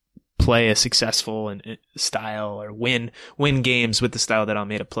can't play a successful style or win games with the style that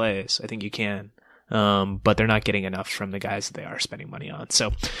Almeida plays. I think you can. But they're not getting enough from the guys that they are spending money on. So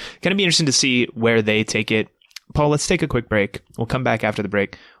going to be interesting to see where they take it. Paul, let's take a quick break. We'll come back after the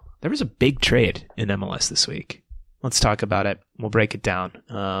break. There was a big trade in MLS this week. Let's talk about it. We'll break it down.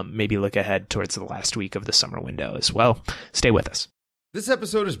 Maybe look ahead towards the last week of the summer window as well. Stay with us. This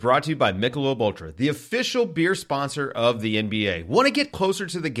episode is brought to you by Michelob Ultra, the official beer sponsor of the NBA. Want to get closer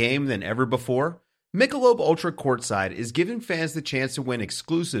to the game than ever before? Michelob Ultra Courtside is giving fans the chance to win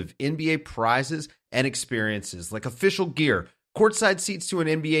exclusive NBA prizes and experiences like official gear, courtside seats to an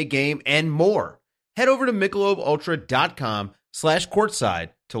NBA game, and more. Head over to MichelobUltra.com/courtside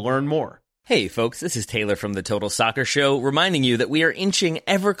to learn more. Hey folks, this is Taylor from the Total Soccer Show, reminding you that we are inching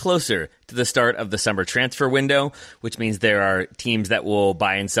ever closer to the start of the summer transfer window, which means there are teams that will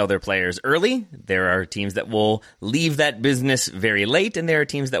buy and sell their players early, there are teams that will leave that business very late, and there are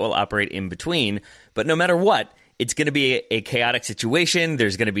teams that will operate in between. But no matter what, it's going to be a chaotic situation.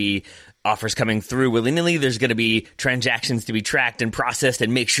 There's going to be offers coming through willy-nilly. There's going to be transactions to be tracked and processed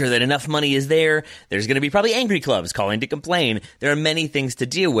and make sure that enough money is there. There's going to be probably angry clubs calling to complain. There are many things to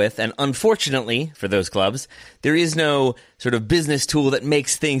deal with, and unfortunately for those clubs, there is no sort of business tool that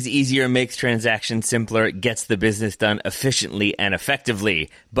makes things easier, makes transactions simpler, gets the business done efficiently and effectively.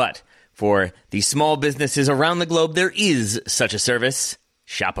 But for the small businesses around the globe, there is such a service,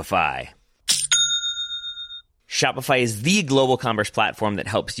 Shopify. Shopify is the global commerce platform that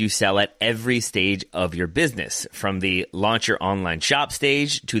helps you sell at every stage of your business, from the launch your online shop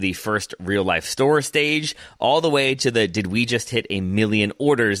stage to the first real-life store stage, all the way to the did we just hit 1 million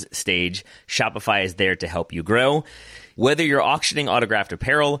orders stage. Shopify is there to help you grow. Whether you're auctioning autographed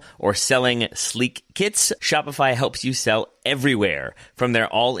apparel or selling sleek kits, Shopify helps you sell everywhere. From their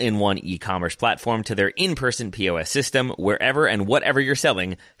all-in-one e-commerce platform to their in-person POS system, wherever and whatever you're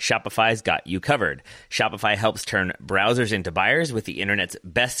selling, Shopify's got you covered. Shopify helps turn browsers into buyers with the internet's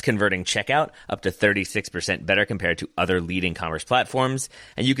best converting checkout, up to 36% better compared to other leading commerce platforms.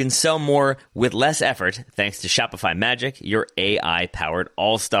 And you can sell more with less effort thanks to Shopify Magic, your AI-powered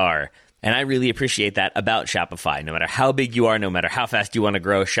all-star. And I really appreciate that about Shopify. No matter how big you are, no matter how fast you want to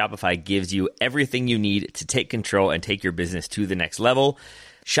grow, Shopify gives you everything you need to take control and take your business to the next level.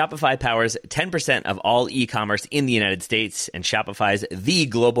 Shopify powers 10% of all e-commerce in the United States, and Shopify's the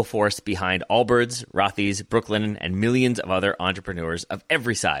global force behind Allbirds, Rothy's, Brooklinen, and millions of other entrepreneurs of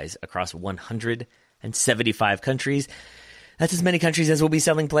every size across 175 countries. That's as many countries as will be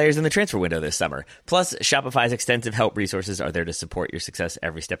selling players in the transfer window this summer. Plus, Shopify's extensive help resources are there to support your success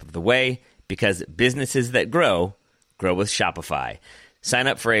every step of the way, because businesses that grow with Shopify. Sign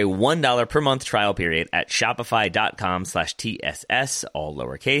up for a $1 per month trial period at shopify.com/TSS, all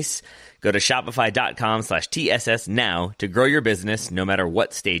lowercase. Go to shopify.com/TSS now to grow your business no matter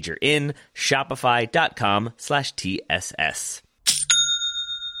what stage you're in. Shopify.com/TSS.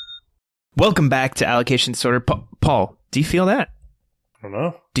 Welcome back to Allocation Disorder. Paul, do you feel that? I don't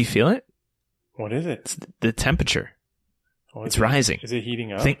know. Do you feel it? What is it? It's the temperature. It's rising. Is it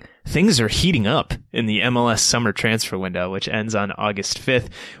heating up? Things are heating up in the MLS summer transfer window, which ends on August 5th.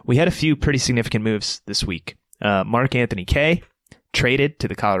 We had a few pretty significant moves this week. Mark Anthony Kaye traded to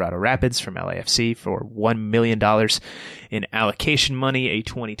the Colorado Rapids from LAFC for $1 million in allocation money, a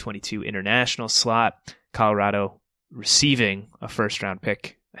 2022 international slot. Colorado receiving a first-round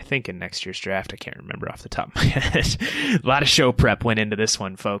pick, I think, in next year's draft. I can't remember off the top of my head. A lot of show prep went into this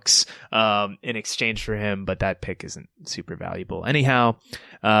one, folks, in exchange for him, but that pick isn't super valuable. Anyhow,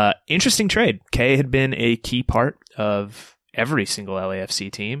 interesting trade. Kaye had been a key part of every single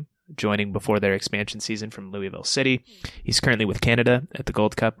LAFC team, joining before their expansion season from Louisville City. He's currently with Canada at the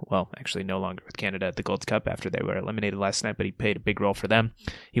Gold Cup. Well, actually no longer with Canada at the Gold Cup after they were eliminated last night, but he played a big role for them.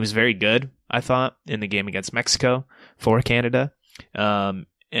 He was very good, I thought, in the game against Mexico for Canada.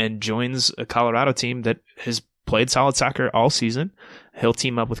 And joins a Colorado team that has played solid soccer all season. He'll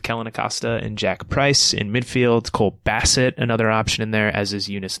team up with Kellen Acosta and Jack Price in midfield. Cole Bassett, another option in there, as is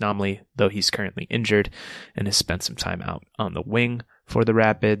Eunice Nomley, though he's currently injured and has spent some time out on the wing for the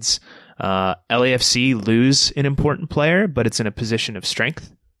Rapids. LAFC lose an important player, but it's in a position of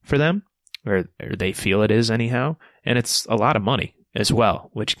strength for them, or they feel it is anyhow. And it's a lot of money as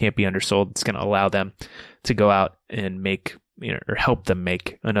well, which can't be undersold. It's going to allow them to go out and make, or help them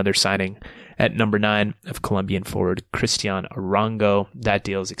make another signing at number 9 of Colombian forward Cristian Arango. That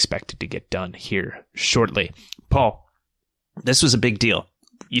deal is expected to get done here shortly. Paul, this was a big deal.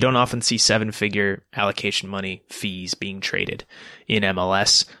 You don't often see 7-figure allocation money fees being traded in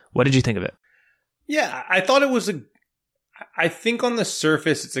MLS. What did you think of it? Yeah, I thought it was I think on the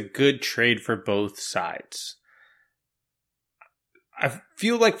surface, it's a good trade for both sides. I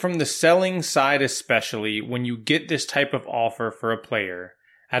feel like from the selling side, especially when you get this type of offer for a player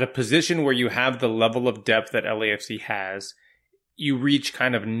at a position where you have the level of depth that LAFC has, you reach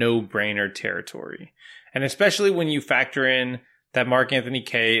kind of no-brainer territory. And especially when you factor in that Mark-Anthony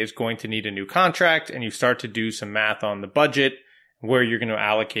Kaye is going to need a new contract and you start to do some math on the budget, where you're going to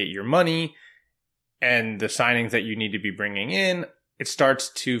allocate your money and the signings that you need to be bringing in, it starts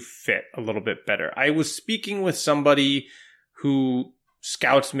to fit a little bit better. I was speaking with somebody who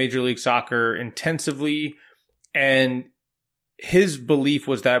scouts Major League Soccer intensively, and his belief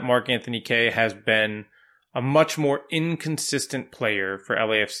was that Mark-Anthony Kaye has been a much more inconsistent player for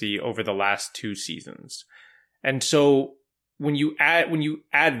LAFC over the last 2 seasons. And so when you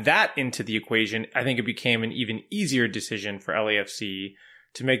add that into the equation, I think it became an even easier decision for LAFC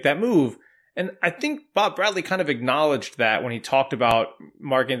to make that move. And I think Bob Bradley kind of acknowledged that when he talked about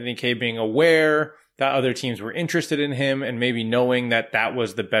Mark-Anthony Kaye being aware that other teams were interested in him and maybe knowing that that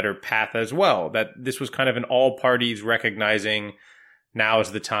was the better path as well, that this was kind of an all parties recognizing now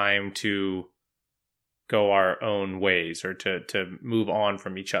is the time to go our own ways, or to move on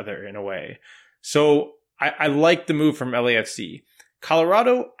from each other in a way. So I like the move from LAFC.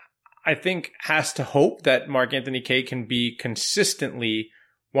 Colorado, I think, has to hope that Mark-Anthony Kaye can be consistently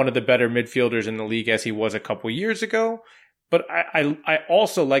one of the better midfielders in the league as he was a couple years ago. But I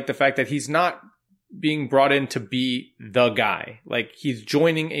also like the fact that he's not being brought in to be the guy. Like, he's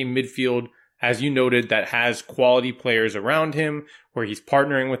joining a midfield, as you noted, that has quality players around him, where he's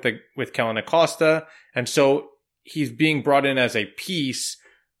partnering with Kellen Acosta. And so he's being brought in as a piece.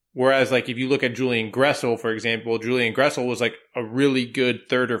 Whereas, like, if you look at Julian Gressel, for example, Julian Gressel was like a really good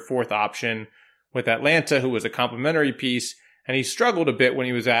 3rd or 4th option with Atlanta, who was a complementary piece. And he struggled a bit when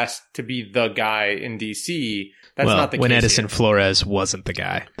he was asked to be the guy in DC. That's not the case. When Edison Flores wasn't the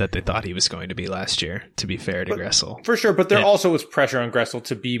guy that they thought he was going to be last year, to be fair to Gressel. For sure. But there also was pressure on Gressel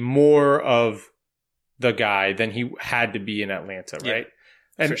to be more of the guy than he had to be in Atlanta, right?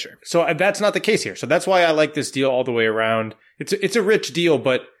 Yeah, and for sure. So that's not the case here. So that's why I like this deal all the way around. It's a rich deal,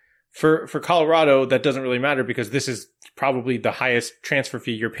 but for Colorado, that doesn't really matter because this is probably the highest transfer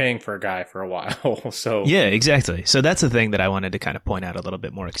fee you're paying for a guy for a while. So yeah, exactly. So that's the thing that I wanted to kind of point out a little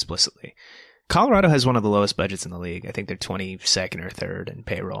bit more explicitly. Colorado has one of the lowest budgets in the league. I think they're 22nd or 3rd in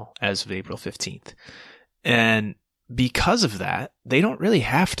payroll as of April 15th. And because of that, they don't really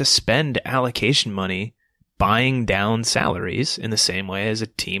have to spend allocation money buying down salaries in the same way as a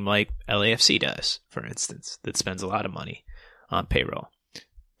team like LAFC does, for instance, that spends a lot of money on payroll.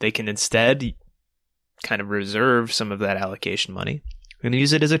 They can instead kind of reserve some of that allocation money and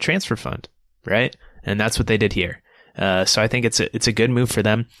use it as a transfer fund, right? And that's what they did here. So I think it's a good move for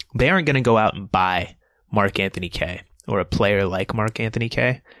them. They aren't going to go out and buy Mark-Anthony Kaye or a player like Mark-Anthony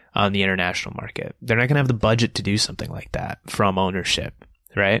Kaye on the international market. They're not going to have the budget to do something like that from ownership,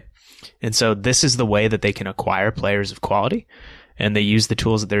 right? And so this is the way that they can acquire players of quality, and they use the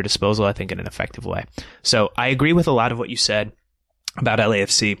tools at their disposal, I think, in an effective way. So I agree with a lot of what you said about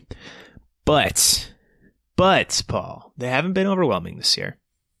LAFC, but Paul, they haven't been overwhelming this year.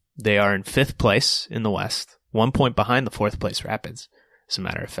 They are in 5th place in the West, 1 point behind the 4th place Rapids, as a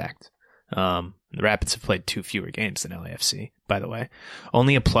matter of fact. The Rapids have played 2 fewer games than LAFC, by the way.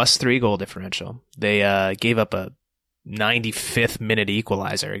 Only a +3 goal differential. They gave up a 95th minute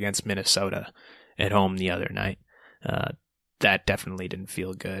equalizer against Minnesota at home the other night. That definitely didn't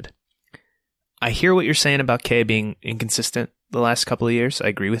feel good. I hear what you're saying about Kaye being inconsistent the last couple of years. I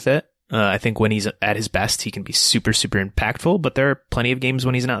agree with it. I think when he's at his best, he can be super, super impactful, but there are plenty of games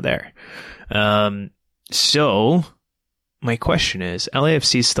when he's not there. So my question is,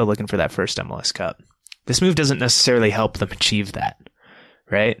 LAFC is still looking for that first MLS Cup. This move doesn't necessarily help them achieve that,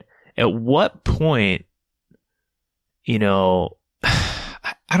 right? At what point,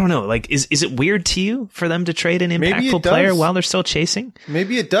 I don't know, like, is it weird to you for them to trade an impactful player while they're still chasing?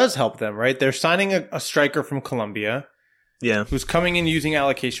 Maybe it does help them, right? They're signing a striker from Colombia. Yeah. Who's coming in using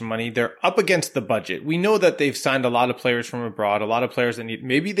allocation money. They're up against the budget. We know that they've signed a lot of players from abroad, a lot of players that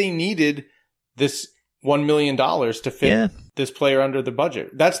maybe they needed this $1 million to fit this player under the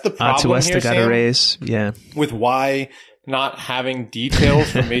budget. That's the problem here, got Sam, a raise. Yeah. with why not having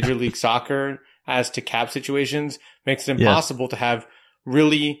details from Major League Soccer as to cap situations makes it impossible to have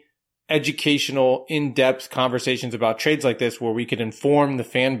really educational, in-depth conversations about trades like this where we could inform the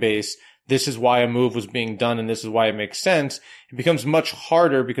fan base this is why a move was being done and this is why it makes sense. It becomes much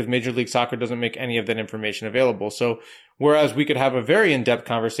harder because Major League Soccer doesn't make any of that information available. So whereas we could have a very in-depth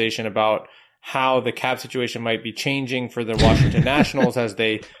conversation about how the cap situation might be changing for the Washington Nationals as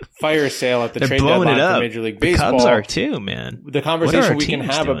they fire sale at the trade deadline for Major League Baseball. The Cubs are too, man. The conversation we can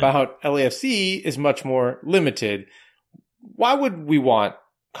have about LAFC is much more limited. Why would we want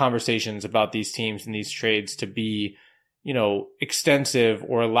conversations about these teams and these trades to be, extensive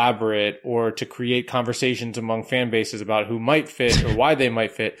or elaborate, or to create conversations among fan bases about who might fit or why they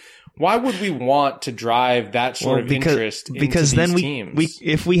might fit? Why would we want to drive that sort of interest into these teams? We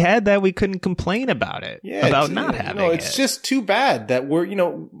if we had that, we couldn't complain about it. About not having it. It's just too bad that we're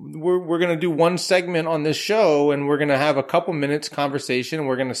going to do one segment on this show and we're going to have a couple minutes conversation and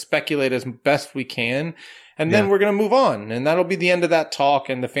we're going to speculate as best we can. And then we're going to move on, and that'll be the end of that talk,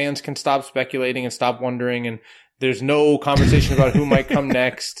 and the fans can stop speculating and stop wondering, and there's no conversation about who might come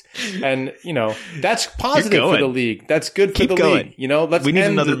next. And, that's positive for the league. That's good for the league. We need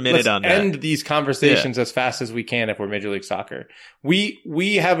another minute on that. End these conversations as fast as we can if we're Major League Soccer.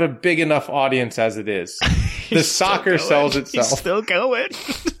 We have a big enough audience as it is. The soccer sells itself. He's still going.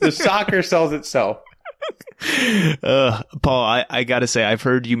 The soccer sells itself. Paul, I gotta say, I've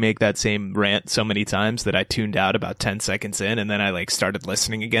heard you make that same rant so many times that I tuned out about 10 seconds in, and then I started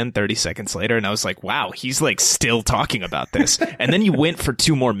listening again 30 seconds later, and I was like, wow, he's still talking about this. And then you went for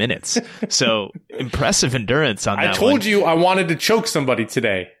 2 more minutes. So impressive endurance on that. I told you I wanted to choke somebody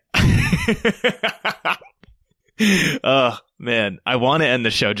today. Oh man, I want to end the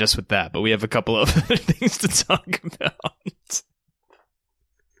show just with that, but we have a couple of other things to talk about.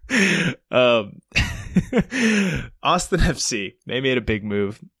 Austin FC, they made a big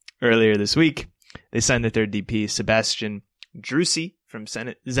move earlier this week. They signed their third DP, Sebastian Drusi, from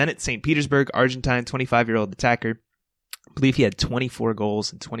Zenit St. Petersburg, Argentine, 25-year-old attacker. I believe he had 24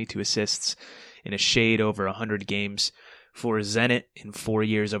 goals and 22 assists in a shade over 100 games for Zenit in 4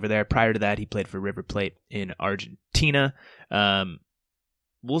 years over there. Prior to that, he played for River Plate in Argentina.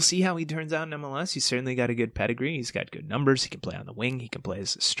 We'll see how he turns out in MLS. He's certainly got a good pedigree. He's got good numbers. He can play on the wing. He can play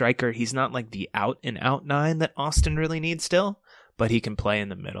as a striker. He's not like the out-and-out 9 that Austin really needs still, but he can play in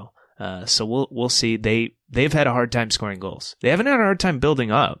the middle. So we'll see. They've had a hard time scoring goals. They haven't had a hard time building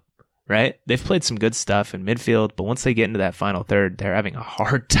up, right? They've played some good stuff in midfield, but once they get into that final third, they're having a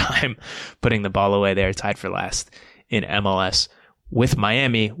hard time putting the ball away. They're tied for last in MLS with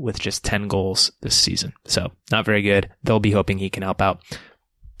Miami with just 10 goals this season. So not very good. They'll be hoping he can help out.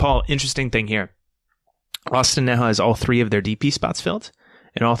 Paul, interesting thing here. Austin now has all 3 of their DP spots filled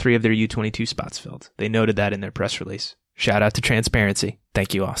and all 3 of their U22 spots filled. They noted that in their press release. Shout out to transparency.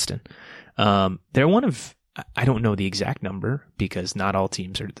 Thank you, Austin. They're one of, I don't know the exact number because not all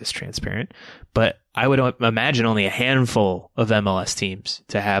teams are this transparent, but I would imagine only a handful of MLS teams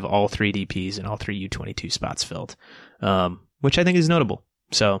to have all 3 DPs and all 3 U22 spots filled, which I think is notable.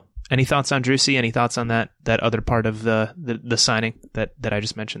 So, any thoughts on Drusi? Any thoughts on that other part of the signing that I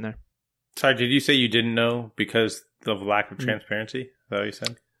just mentioned there? Sorry, did you say you didn't know because of lack of transparency? Is that what you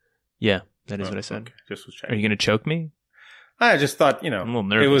said? Yeah, that is what I said. Okay. Just was checking. Are you going to choke me? I just thought, I'm a little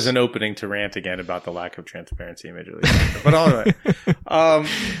nervous. It was an opening to rant again about the lack of transparency in Major League Soccer. But all right.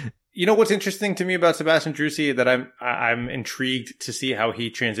 What's interesting to me about Sebastian Drusi that I'm intrigued to see how he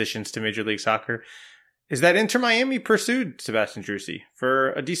transitions to Major League Soccer is that Inter Miami pursued Sebastian Drusi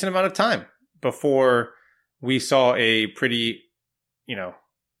for a decent amount of time before we saw a pretty,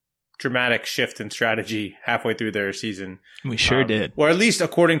 dramatic shift in strategy halfway through their season. We sure did. Or at least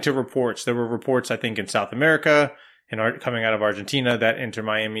according to reports. There were reports, I think, in South America and coming out of Argentina that Inter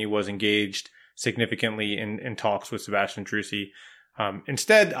Miami was engaged significantly in talks with Sebastian Drusi.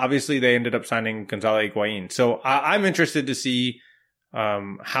 Instead, obviously, they ended up signing Gonzalo Higuain. So I'm interested to see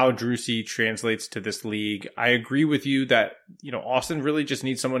how Drusi translates to this league. I agree with you that, Austin really just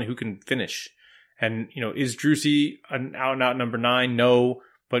needs someone who can finish. And, is Drusi an out-and-out number 9? No.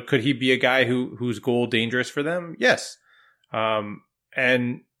 But could he be a guy who's goal dangerous for them? Yes.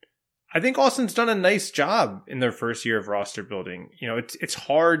 And I think Austin's done a nice job in their first year of roster building. It's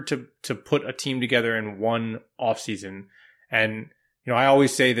hard to put a team together in one offseason. And, I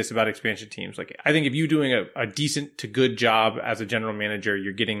always say this about expansion teams. I think if you're doing a decent to good job as a general manager,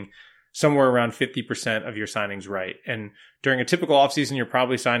 you're getting somewhere around 50% of your signings right. And during a typical offseason, you're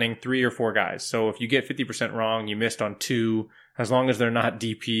probably signing 3 or 4 guys. So if you get 50% wrong, you missed on 2, as long as they're not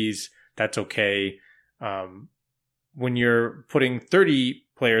DPs, that's okay. When you're putting 30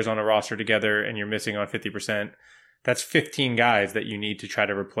 players on a roster together and you're missing on 50%, that's 15 guys that you need to try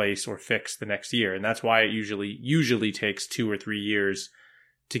to replace or fix the next year. And that's why it usually takes 2 or 3 years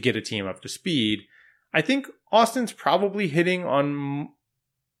to get a team up to speed. I think Austin's probably hitting on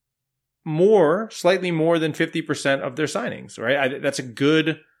slightly more than 50% of their signings, right? That's a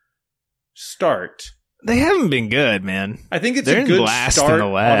good start. They haven't been good, man. I think it's a good start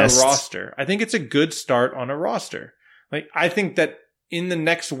on a roster. I think it's a good start on a roster. Like, I think that in the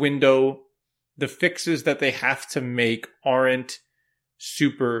next window, the fixes that they have to make aren't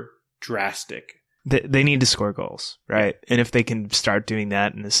super drastic. They need to score goals, right? And if they can start doing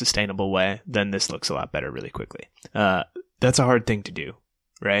that in a sustainable way, then this looks a lot better really quickly. That's a hard thing to do,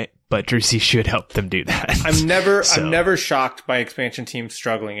 right? But Driussi should help them do that. I'm never shocked by expansion teams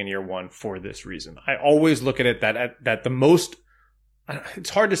struggling in year one for this reason. I always look at it that the most,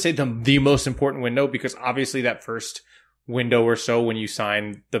 it's hard to say the most important window, because obviously that first window or so when you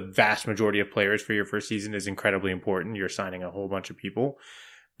sign the vast majority of players for your first season is incredibly important. You're signing a whole bunch of people.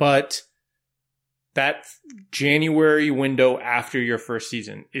 But that January window after your first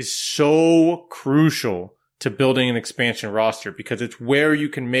season is so crucial to building an expansion roster, because it's where you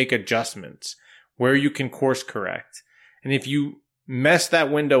can make adjustments, where you can course correct. And if you mess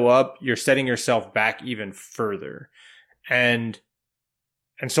that window up, you're setting yourself back even further. And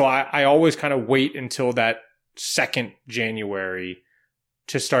so I always kind of wait until that second January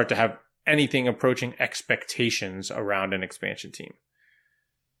to start to have anything approaching expectations around an expansion team.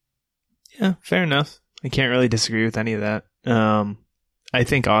 Yeah, fair enough. I can't really disagree with any of that. I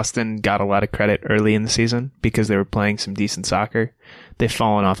think Austin got a lot of credit early in the season because they were playing some decent soccer. They've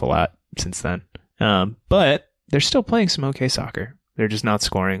fallen off a lot since then. But they're still playing some okay soccer. They're just not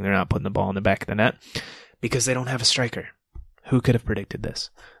scoring. They're not putting the ball in the back of the net because they don't have a striker. Who could have predicted this?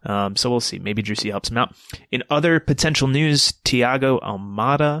 So we'll see. Maybe Driussi helps him out. In other potential news, Thiago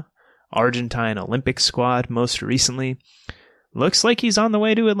Almada, Argentine Olympic squad most recently. Looks like he's on the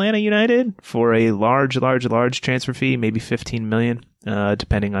way to Atlanta United for a large transfer fee, maybe $15 million,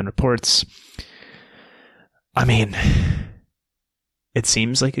 depending on reports. I mean, it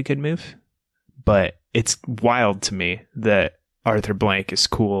seems like a good move, but it's wild to me that Arthur Blank is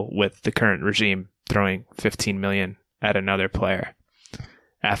cool with the current regime throwing $15 million at another player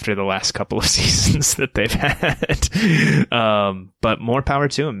after the last couple of seasons that they've had. But more power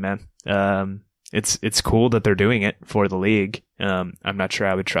to him, man. It's cool that they're doing it for the league. I'm not sure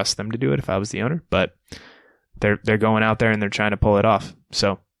I would trust them to do it if I was the owner, but they're going out there and they're trying to pull it off.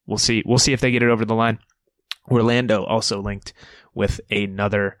 So we'll see. We'll see if they get it over the line. Orlando also linked with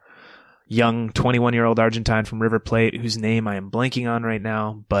another young 21-year-old Argentine from River Plate, whose name I am blanking on right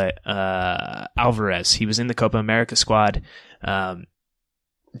now, but Alvarez. He was in the Copa America squad.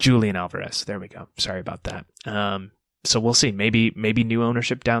 Julian Alvarez. There we go. Sorry about that. So we'll see. Maybe new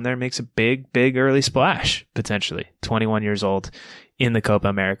ownership down there makes a big early splash, potentially. 21 years old in the Copa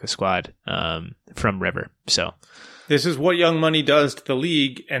America squad from River. So this is what young money does to the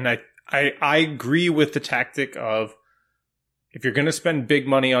league, and I agree with the tactic of, if you're going to spend big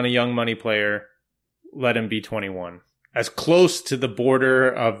money on a young money player, let him be 21. As close to the border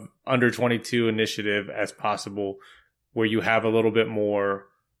of under 22 initiative as possible, where you have a little bit more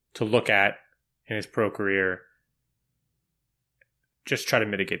to look at in his pro career. Just try to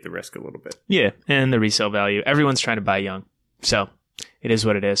mitigate the risk a little bit. Yeah, and the resale value. Everyone's trying to buy young. So it is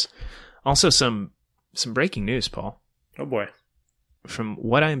what it is. Also, some breaking news, Paul. Oh, boy. From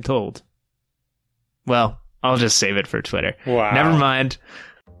what I'm told. Well, I'll just save it for Twitter. Wow. Never mind.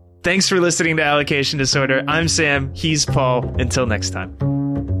 Thanks for listening to Allocation Disorder. I'm Sam. He's Paul. Until next time.